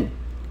Wonbin,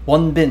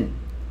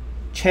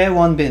 Che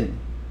Wonbin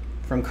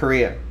from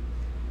Korea.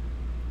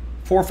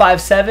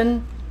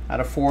 457 out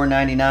of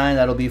 499.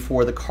 That'll be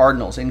for the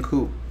Cardinals in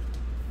coup.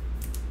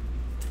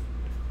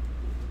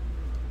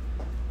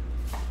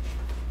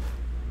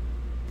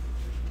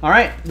 All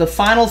right, the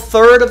final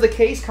third of the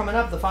case coming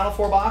up, the final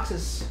 4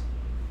 boxes.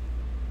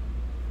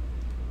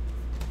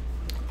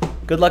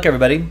 Good luck,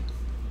 everybody.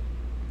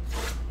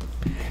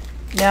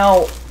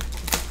 Now,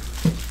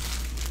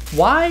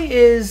 why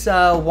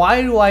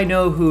do I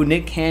know who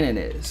Nick Cannon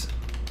is?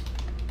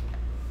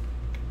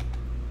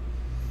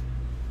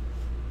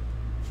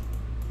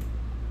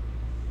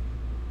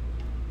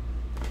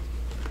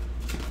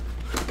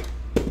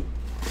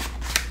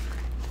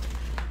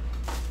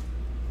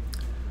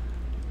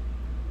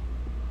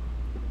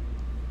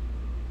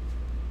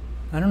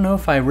 I don't know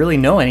if I really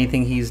know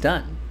anything he's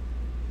done.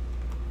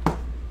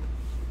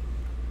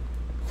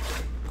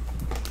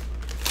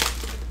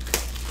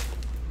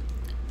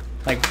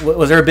 Like,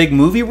 was there a big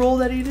movie role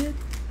that he did?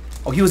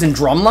 Oh, he was in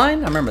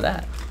Drumline? I remember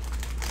that.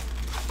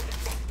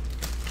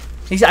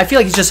 I feel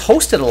like he's just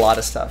hosted a lot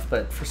of stuff,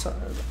 but for some...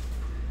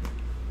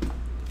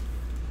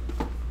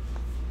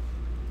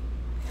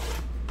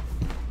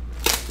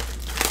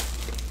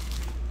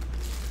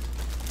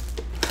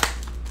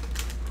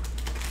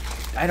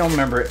 I don't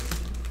remember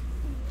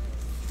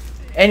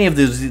any of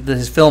his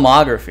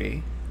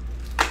filmography.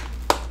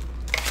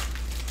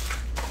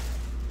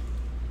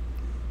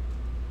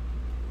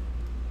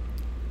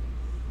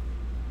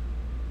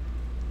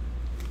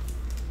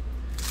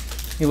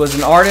 He was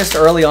an artist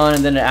early on,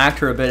 and then an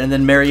actor a bit, and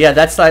then married. Yeah,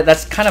 that's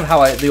kind of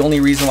how the only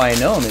reason why I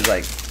know him is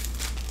like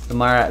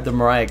the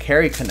Mariah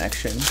Carey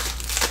connection.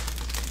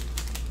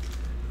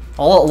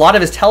 A lot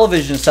of his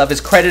television stuff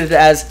is credited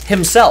as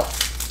himself.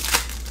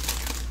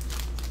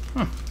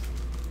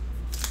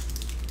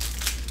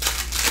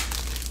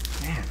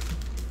 Man,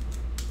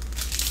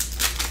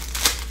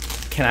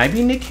 can I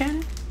be Nick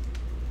Cannon?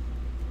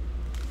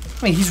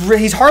 I mean,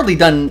 he's hardly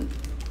done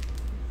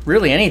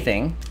really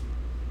anything.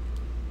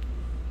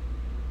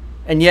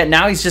 And yet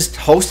now he's just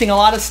hosting a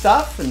lot of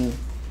stuff and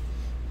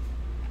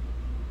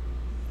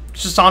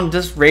just on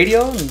this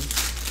radio. And...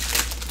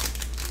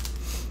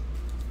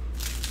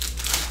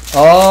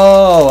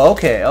 Oh,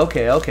 okay.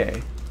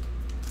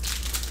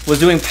 Was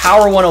doing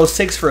Power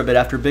 106 for a bit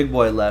after Big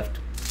Boy left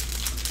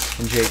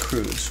and Jay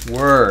Cruz.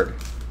 Word.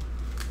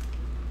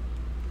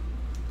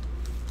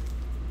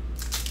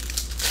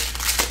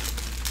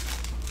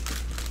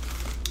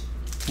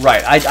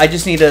 Right, I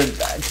just need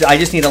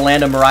to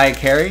land a Mariah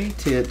Carey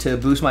to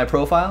boost my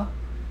profile.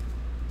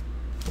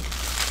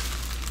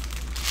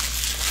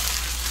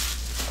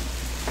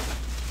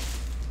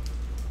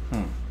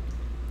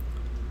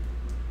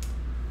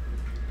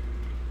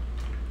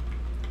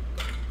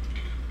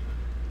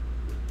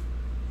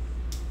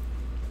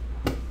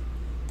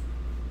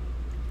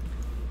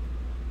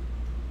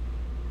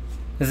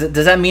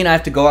 Does that mean I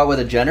have to go out with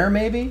a Jenner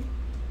maybe?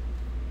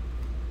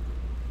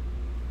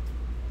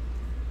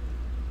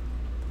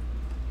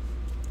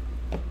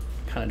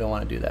 Kind of don't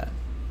want to do that.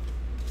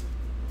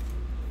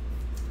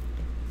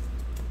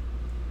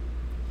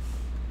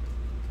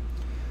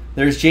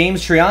 There's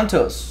James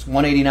Triantos,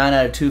 189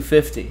 out of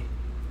 250.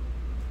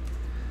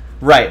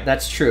 Right,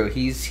 that's true.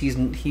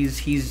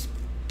 He's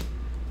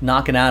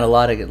knocking out a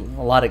lot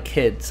of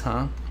kids,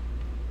 huh?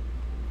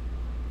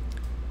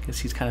 Guess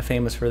he's kind of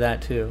famous for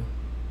that too.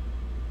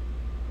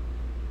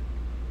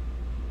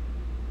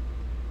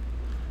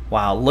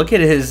 Wow, look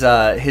at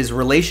his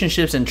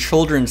relationships and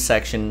children's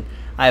section.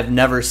 I have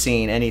never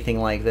seen anything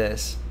like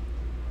this.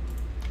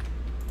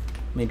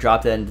 Let me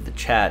drop that into the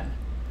chat.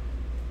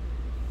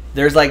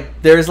 There's like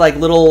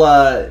little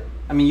I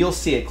mean, you'll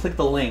see it. Click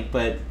the link,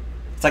 but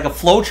it's like a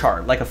flow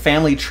chart, like a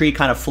family tree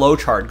kind of flow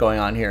chart going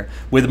on here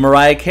with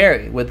Mariah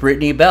Carey, with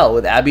Brittany Bell,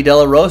 with Abby De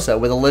La Rosa,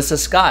 with Alyssa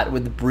Scott,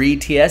 with Bree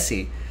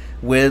Tiesi,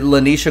 with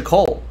Lanisha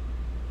Cole.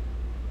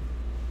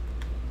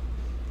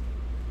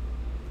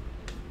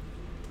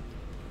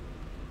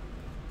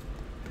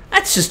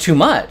 That's just too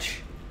much.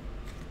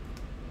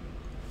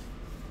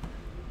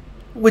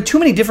 With too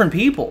many different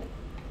people.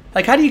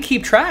 Like, how do you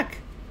keep track?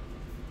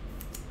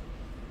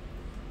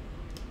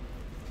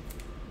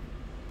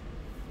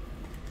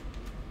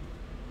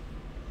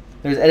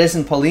 There's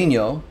Edison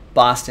Paulinho,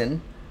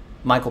 Boston,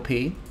 Michael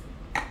P.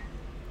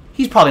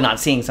 He's probably not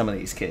seeing some of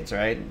these kids,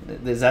 right?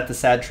 Is that the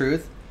sad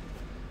truth?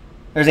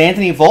 There's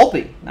Anthony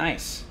Volpe.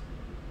 Nice.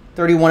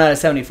 31 out of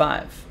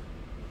 75.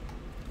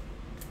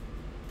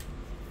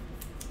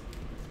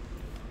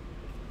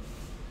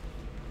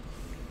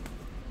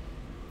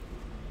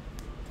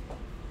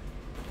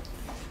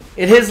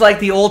 It is like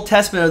the Old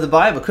Testament of the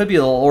Bible. Could be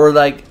a little, or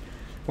like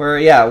where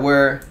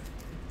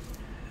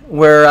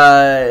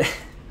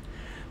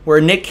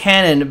Nick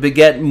Cannon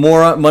beget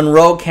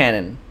Monroe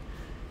Cannon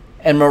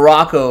and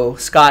Morocco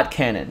Scott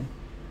Cannon,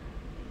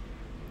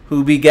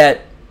 who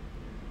beget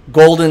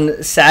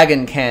Golden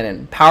Sagan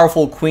Cannon,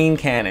 Powerful Queen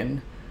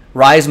Cannon,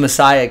 Rise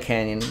Messiah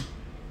Cannon,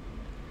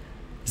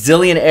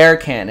 Zillion Air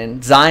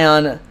Cannon,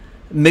 Zion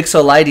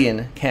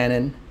Mixolydian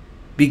Cannon,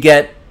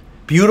 beget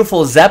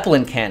Beautiful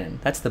Zeppelin Cannon.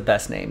 That's the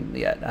best name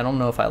yet. I don't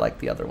know if I like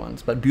the other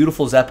ones, but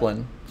Beautiful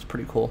Zeppelin is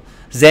pretty cool.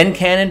 Zen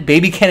Cannon,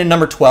 Baby Cannon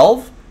number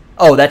 12.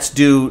 Oh, that's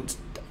due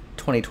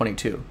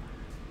 2022.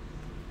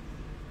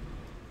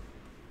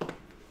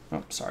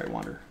 Oh, sorry,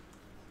 Wander.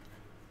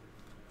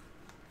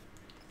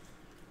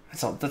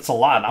 That's a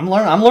lot. I'm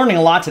learning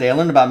a lot today. I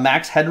learned about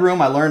max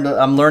headroom.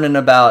 I'm learning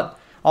about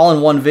all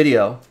in one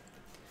video.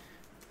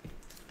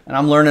 And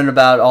I'm learning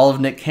about all of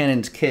Nick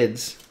Cannon's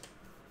kids.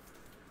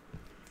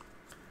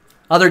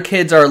 Other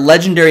kids are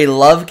Legendary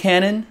Love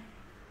Cannon,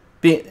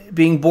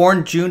 being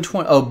born June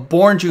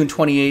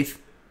 28th.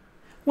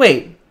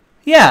 Wait,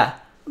 yeah,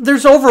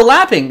 there's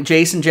overlapping.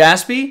 Jason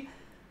Jaspy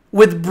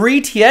with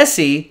Bree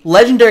Tiesi.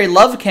 Legendary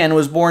Love Cannon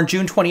was born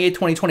June 28th,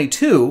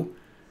 2022,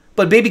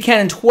 but Baby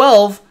Cannon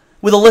 12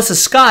 with Alyssa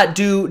Scott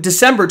due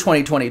December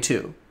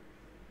 2022.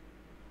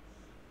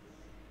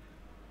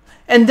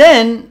 And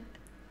then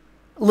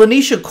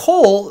Lanisha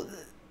Cole,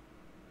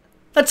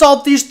 that's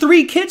all these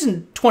 3 kids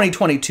in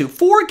 2022.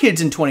 4 kids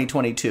in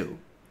 2022.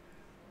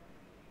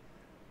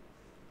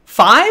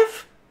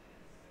 5?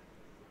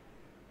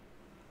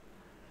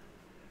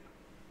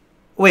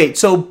 Wait,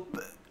 so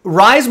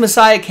Rise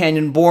Messiah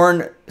Canyon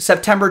born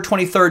September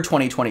 23rd,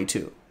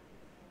 2022.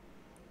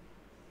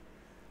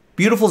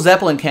 Beautiful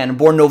Zeppelin Cannon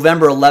born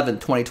November 11th,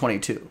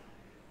 2022.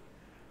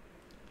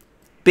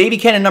 Baby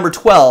Cannon number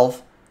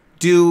 12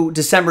 due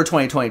December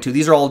 2022.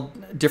 These are all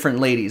different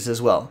ladies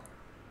as well.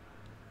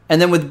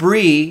 And then with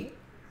Bree,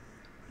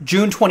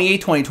 June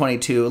 28th,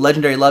 2022,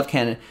 Legendary Love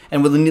Cannon.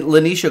 And with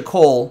Lanisha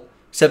Cole,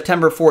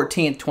 September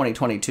 14th,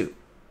 2022.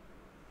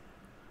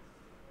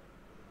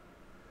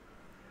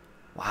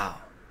 Wow.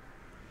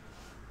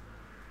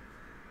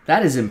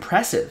 That is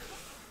impressive.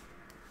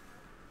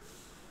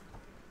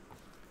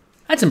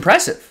 That's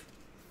impressive.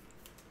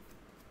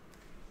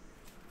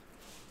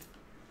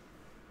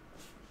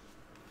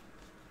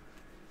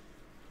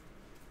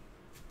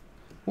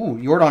 Ooh,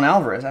 Yordan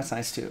Alvarez. That's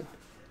nice too.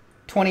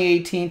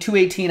 2018,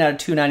 218 out of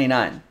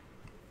 299.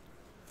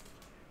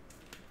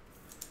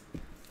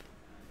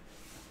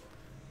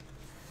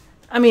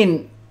 I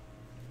mean,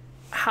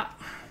 how...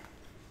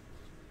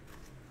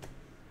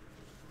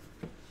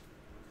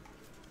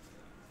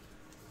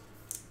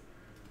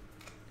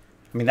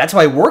 I mean, that's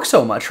why he works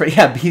so much, right?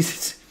 Yeah,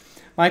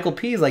 Michael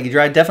P. is like, he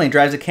definitely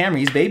drives a camera.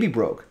 He's baby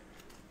broke.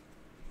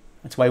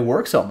 That's why he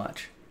works so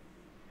much.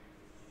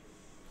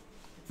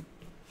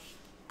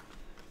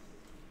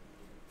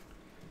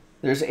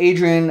 There's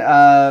Adrian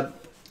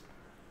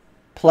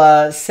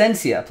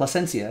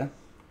Placencia.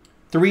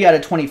 3 out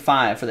of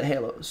 25 for the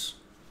Halos.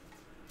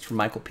 It's from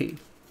Michael P.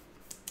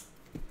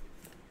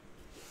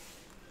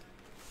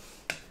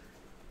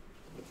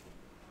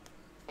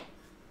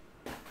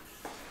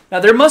 Now,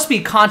 there must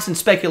be constant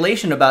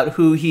speculation about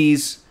who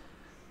he's...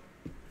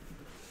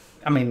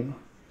 I mean,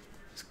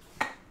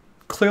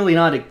 clearly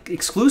not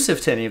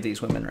exclusive to any of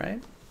these women,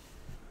 right?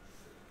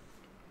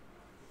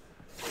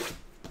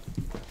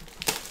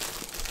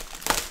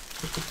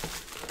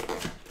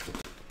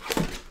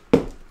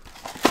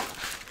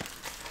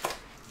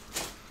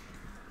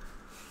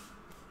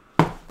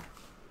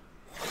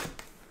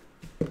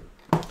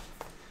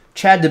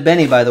 Chad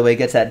DeBenny, by the way,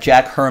 gets that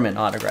Jack Herman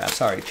autograph.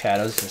 Sorry, Chad.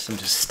 I'm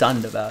just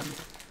stunned about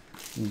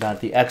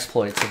the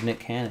exploits of Nick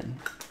Cannon.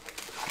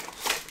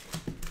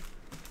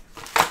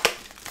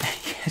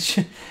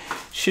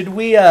 Should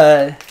we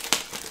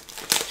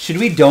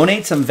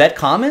donate some vet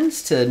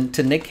commons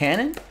to Nick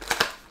Cannon?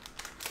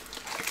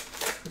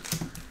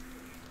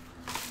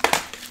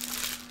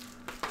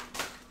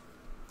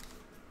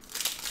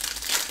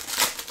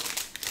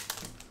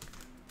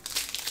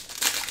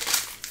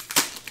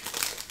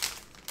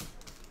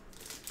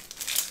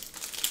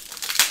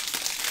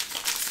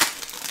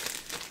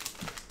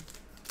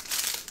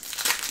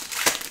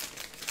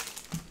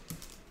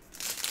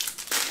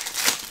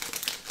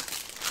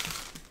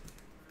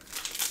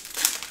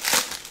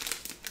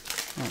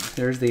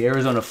 There's the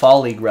Arizona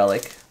Fall League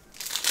relic.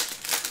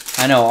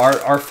 I know,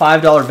 our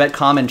 $5 vet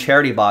common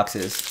charity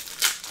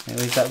boxes.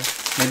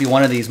 Maybe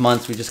one of these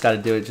months we just got to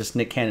do it, just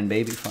Nick Cannon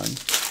Baby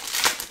Fund.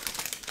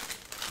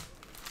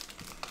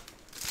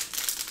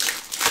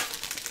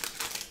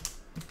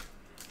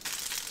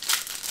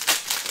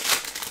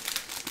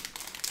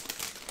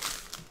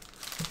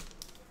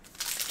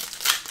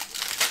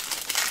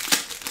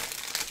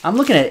 I'm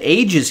looking at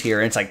ages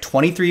here, and it's like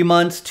 23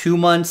 months, 2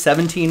 months,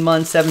 17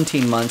 months,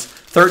 17 months,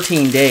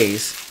 13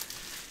 days.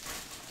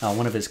 Oh,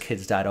 one of his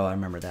kids died. Oh, I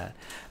remember that.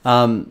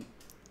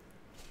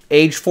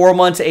 Age 4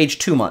 months, age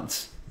 2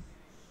 months.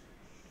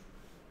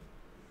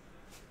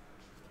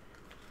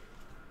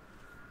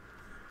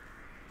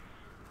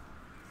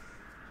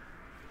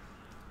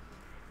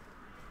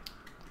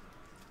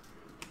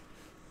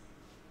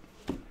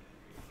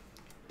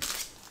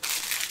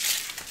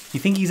 You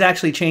think he's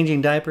actually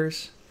changing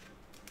diapers?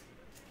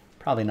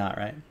 Probably not,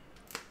 right?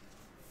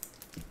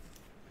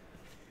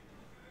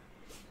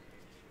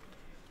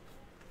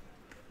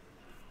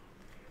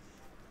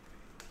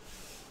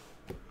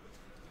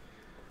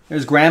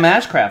 There's Graham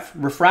Ashcraft,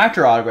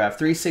 refractor autograph,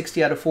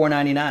 360 out of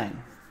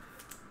 499.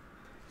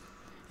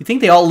 You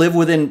think they all live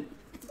within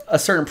a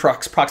certain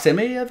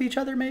proximity of each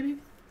other, maybe?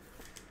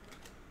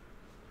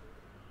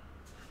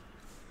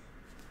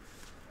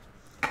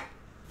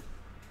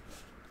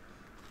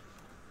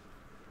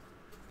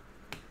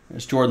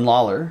 There's Jordan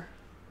Lawler,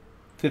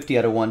 50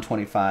 out of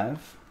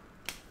 125.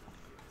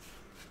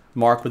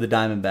 Mark with the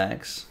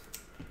Diamondbacks.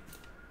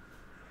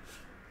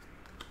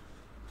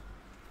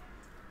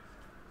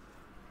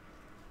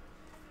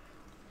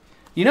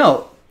 You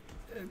know,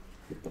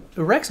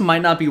 Rex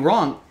might not be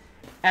wrong.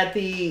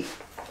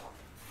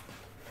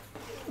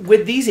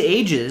 With these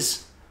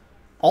ages,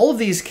 all of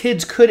these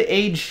kids could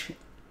age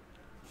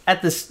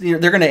at this. They're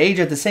going to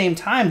age at the same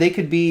time. They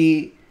could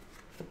be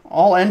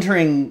all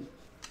entering.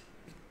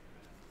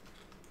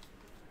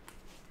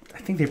 I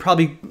think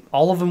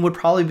all of them would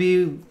probably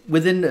be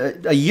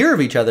within a year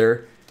of each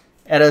other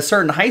at a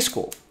certain high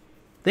school.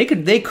 They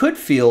could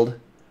field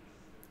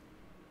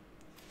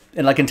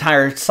an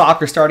entire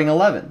soccer starting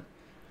 11.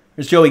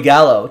 There's Joey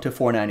Gallo to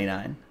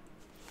 499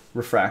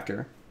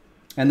 refractor,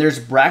 and there's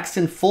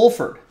Braxton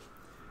Fulford,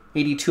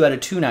 82 out of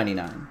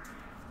 299.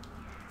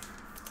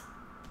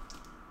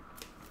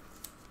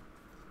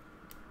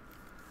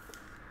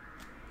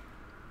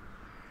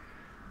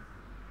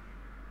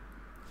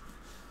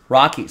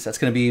 Rockies, that's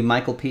going to be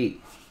Michael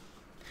P.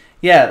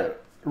 Yeah,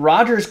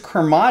 Rogers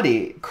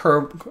Cromartie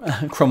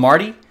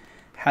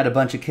had a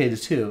bunch of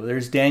kids too.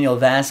 There's Daniel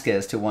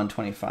Vasquez to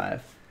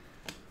 125.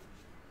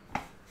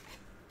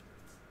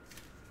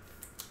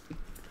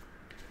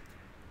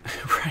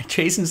 Right,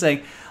 Jason's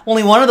saying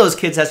only one of those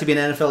kids has to be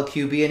an NFL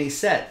QB and he's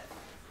set.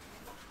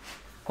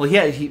 Well,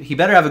 yeah, he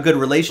better have a good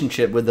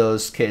relationship with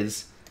those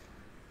kids.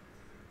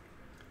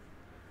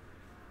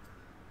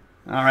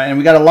 All right, and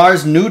we got a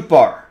Lars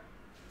Nootbaar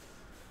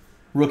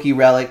rookie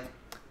relic.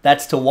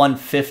 That's to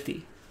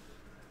 150.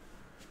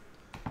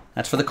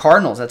 That's for the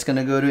Cardinals. That's going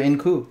to go to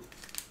Inku.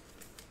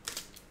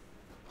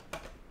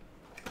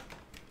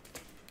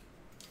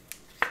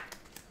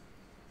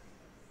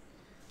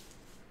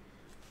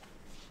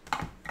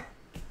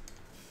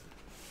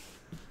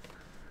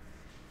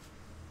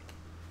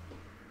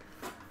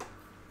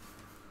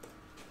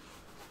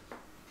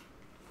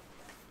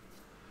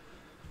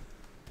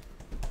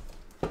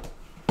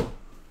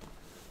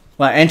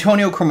 Well,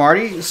 Antonio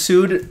Cromartie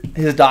sued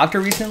his doctor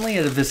recently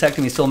at a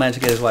vasectomy. He still managed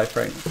to get his wife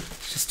pregnant.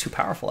 It's just too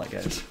powerful, I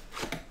guess.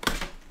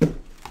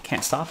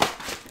 Can't stop it.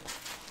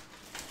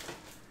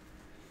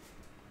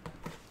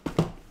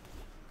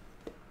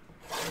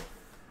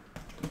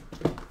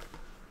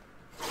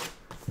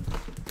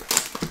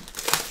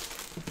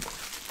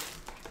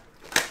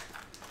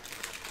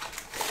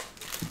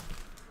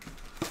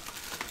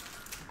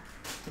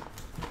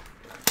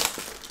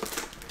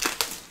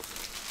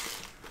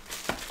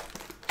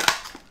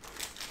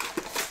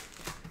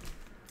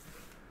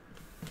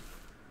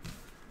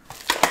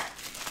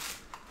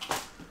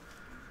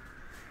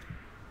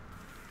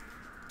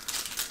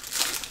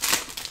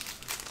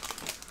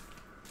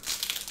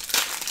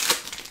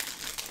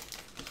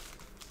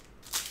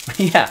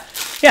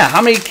 Yeah.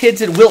 How many kids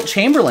did Wilt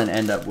Chamberlain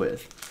end up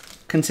with,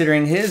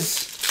 considering his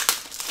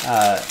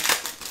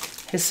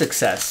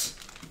success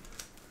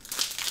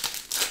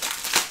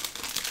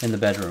in the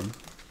bedroom?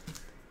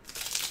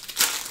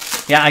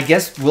 Yeah, I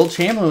guess Wilt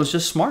Chamberlain was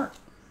just smart.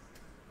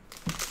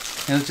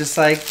 It was just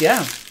like,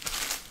 yeah,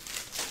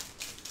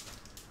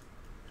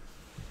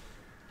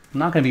 I'm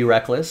not going to be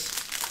reckless.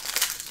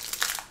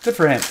 Good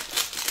for him.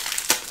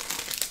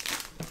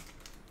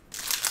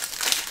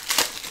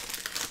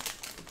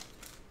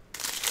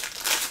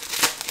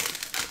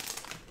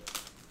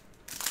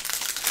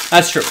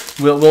 That's true.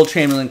 Wilt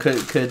Chamberlain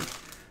could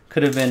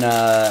have been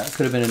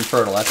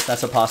infertile.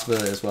 That's a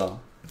possibility as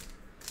well.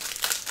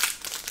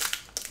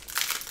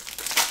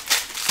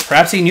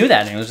 Perhaps he knew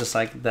that and he was just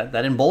like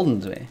that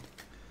emboldens me.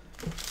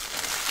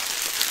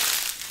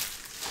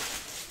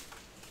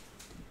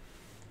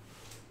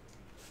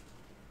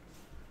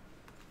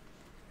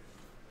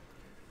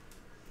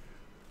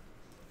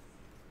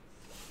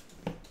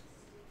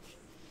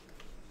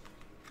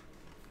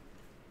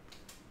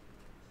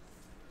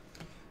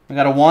 We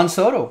got a Juan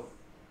Soto,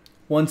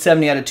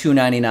 170 out of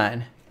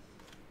 299,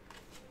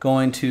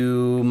 going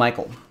to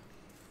Michael.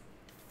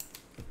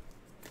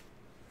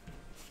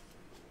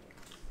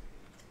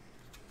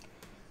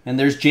 And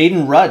there's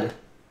Jaden Rudd,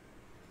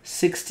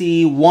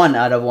 61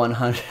 out of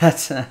 100.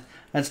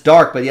 That's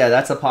dark, but yeah,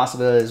 that's a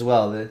possibility as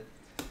well. The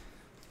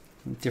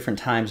different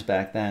times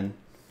back then.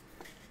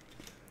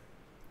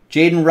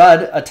 Jaden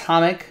Rudd,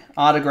 atomic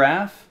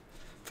autograph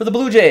for the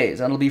Blue Jays.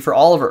 That'll be for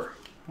Oliver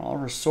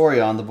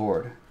Soria on the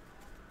board.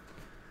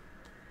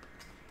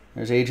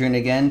 There's Adrian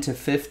again to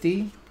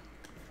 50.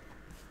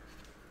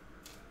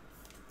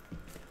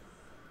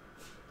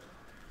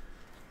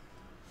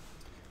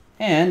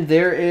 And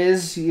there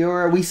is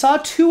we saw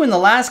two in the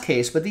last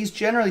case, but these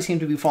generally seem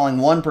to be falling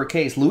one per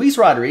case. Luis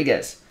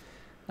Rodriguez.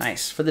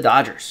 Nice, for the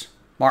Dodgers.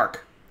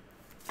 Mark.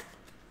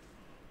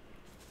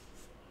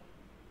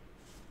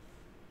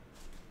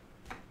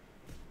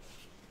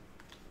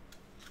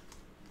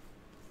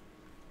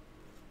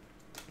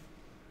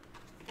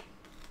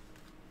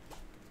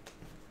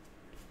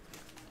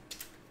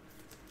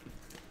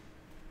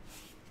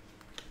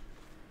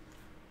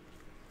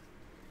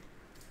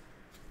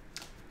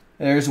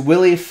 There's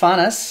Willie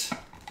Fanas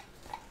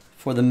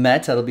for the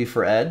Mets. That'll be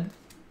for Ed.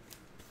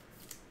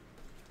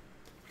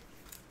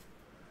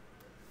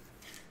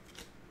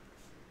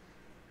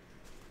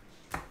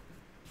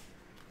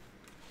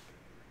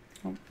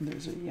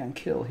 There's a young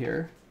kill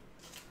here.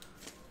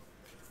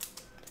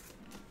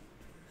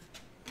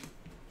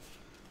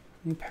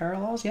 Any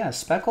parallels? Yeah,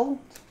 Speckle.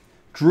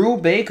 Drew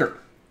Baker.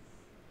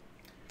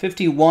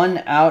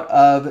 51 out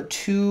of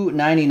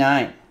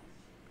 299.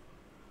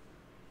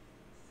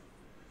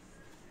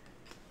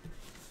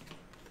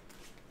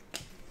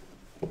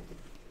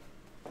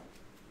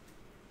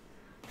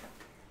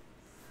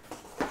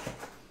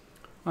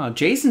 Oh,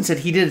 Jason said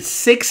he did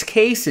 6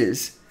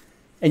 cases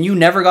and you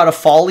never got a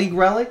Fall League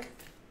relic?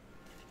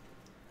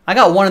 I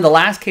got one in the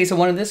last case and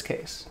one in this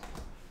case.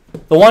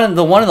 The one in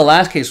the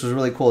last case was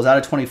really cool. It was out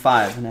of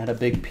 25 and it had a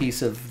big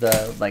piece of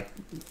the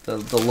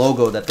the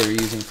logo that they were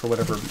using for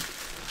whatever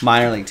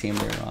minor league team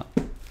they were on.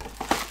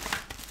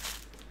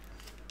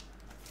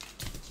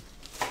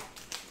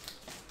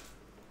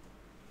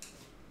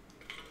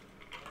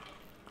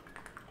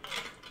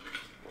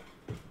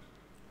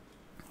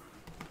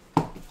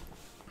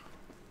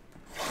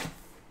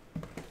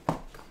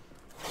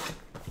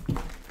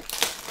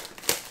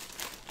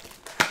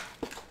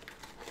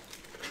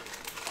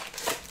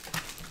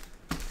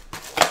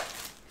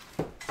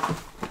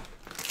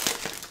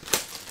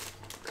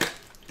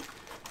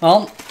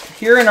 Well,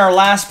 here in our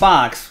last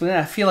box,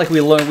 I feel like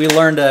we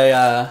learned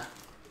a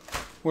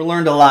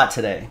lot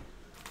today.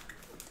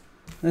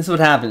 This is what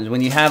happens when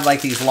you have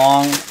like these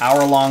long,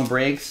 hour-long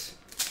breaks.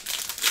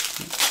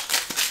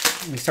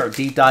 We start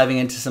deep diving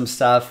into some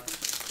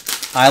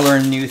stuff. I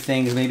learn new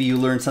things. Maybe you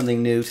learn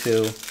something new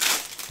too.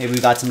 Maybe we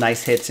got some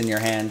nice hits in your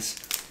hands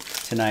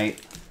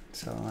tonight.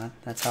 So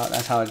that's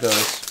how it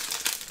goes.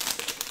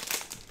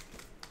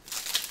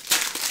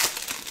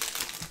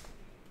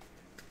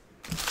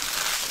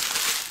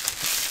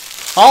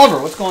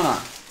 Oliver, what's going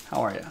on?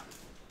 How are you?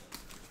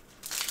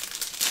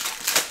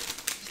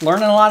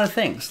 Learning a lot of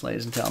things,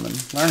 ladies and gentlemen.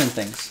 Learning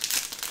things.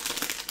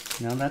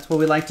 You know, that's what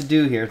we like to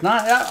do here. It's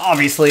not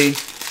obviously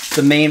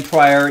the main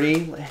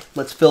priority.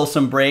 Let's fill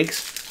some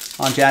breaks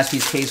on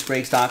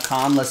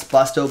jaspyscasebreaks.com. Let's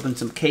bust open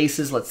some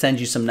cases. Let's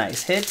send you some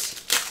nice hits.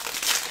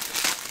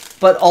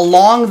 But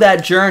along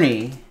that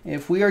journey,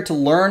 if we are to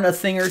learn a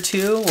thing or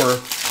two or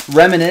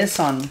reminisce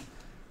on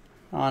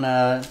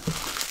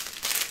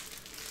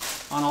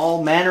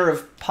all manner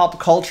of pop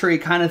culture-y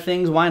kind of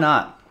things, why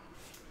not?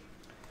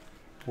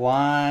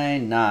 Why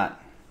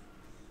not?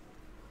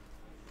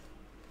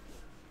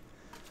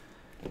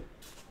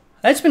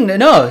 It's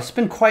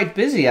been quite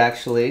busy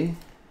actually.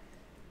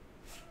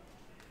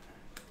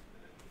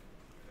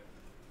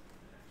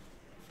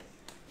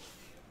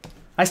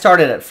 I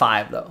started at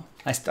 5 though.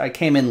 I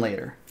came in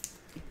later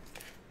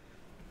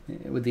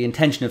with the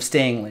intention of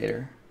staying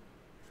later.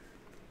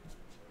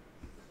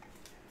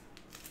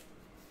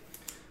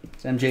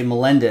 It's MJ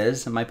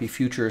Melendez. It might be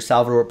future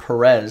Salvador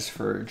Perez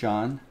for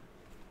John.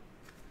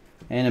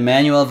 And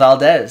Emmanuel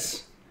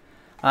Valdez.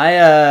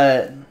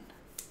 I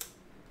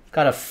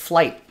got a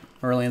flight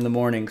early in the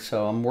morning,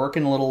 so I'm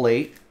working a little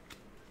late.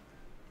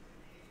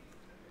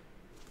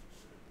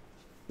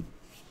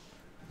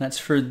 That's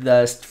for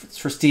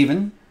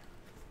Steven.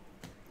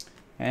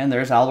 And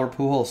there's Albert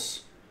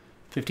Pujols.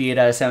 58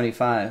 out of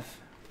 75.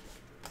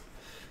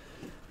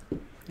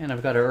 And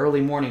I've got an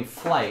early morning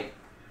flight.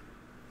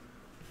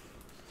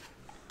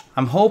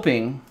 I'm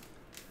hoping...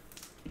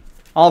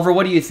 Oliver,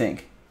 what do you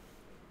think?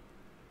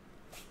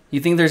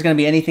 You think there's going to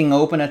be anything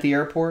open at the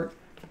airport?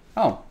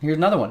 Oh, here's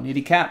another one.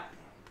 Nitty Cap.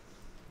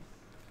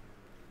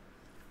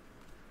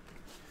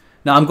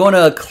 Now, I'm going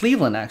to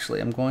Cleveland, actually.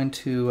 I'm going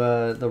to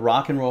the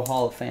Rock and Roll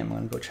Hall of Fame. I'm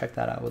going to go check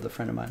that out with a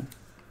friend of mine.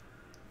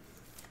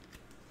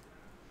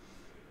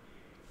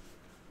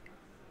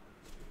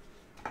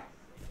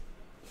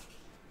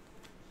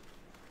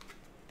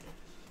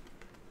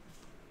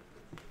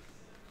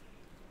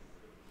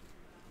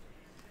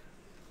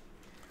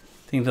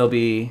 I think they'll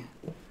be,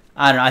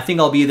 I don't know, I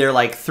think I'll be there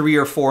like 3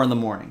 or 4 in the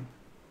morning.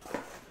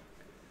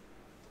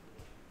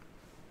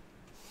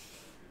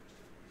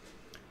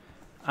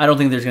 I don't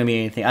think there's going to be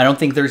anything. I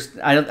think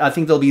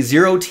there'll be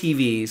 0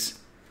 TVs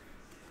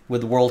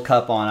with the World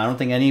Cup on. I don't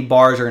think any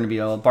bars are going to be,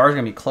 bars are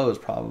going to be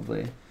closed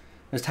probably.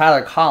 There's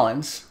Tyler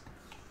Collins.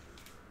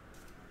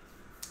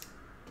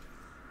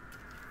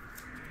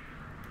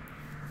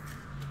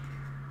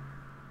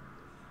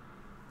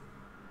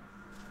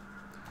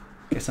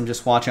 Guess I'm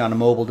just watching on a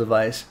mobile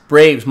device.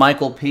 Braves,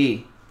 Michael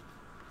P.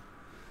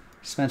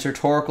 Spencer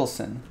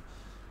Torkelson.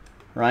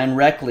 Ryan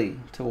Reckley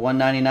to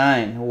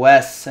 199.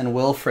 Wes and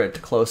Wilfred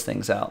to close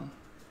things out.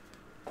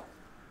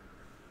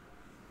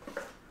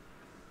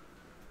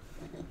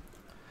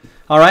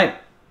 All right.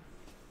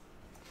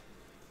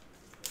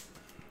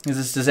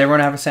 Does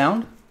everyone have a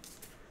sound?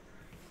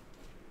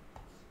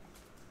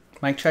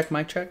 Mic check,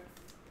 mic check.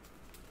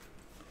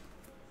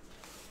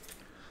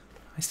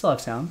 I still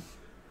have sound.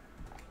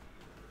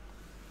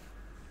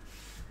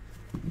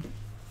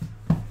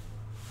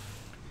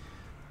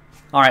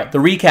 All right, the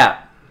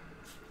recap.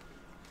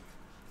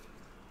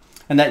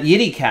 And that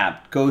Yiddy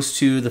cap goes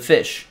to the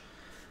fish.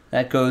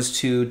 That goes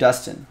to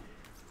Dustin.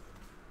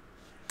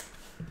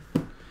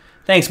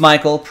 Thanks,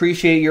 Michael.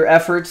 Appreciate your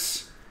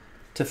efforts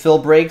to fill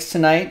breaks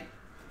tonight.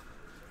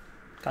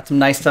 Got some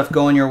nice stuff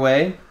going your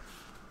way.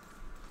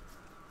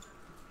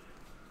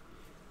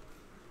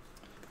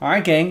 All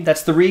right, gang,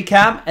 that's the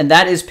recap, and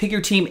that is Pick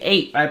Your Team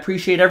 8. I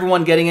appreciate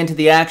everyone getting into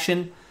the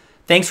action.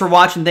 Thanks for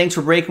watching. Thanks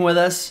for breaking with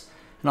us,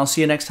 and I'll see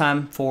you next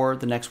time for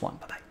the next one.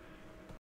 Bye-bye.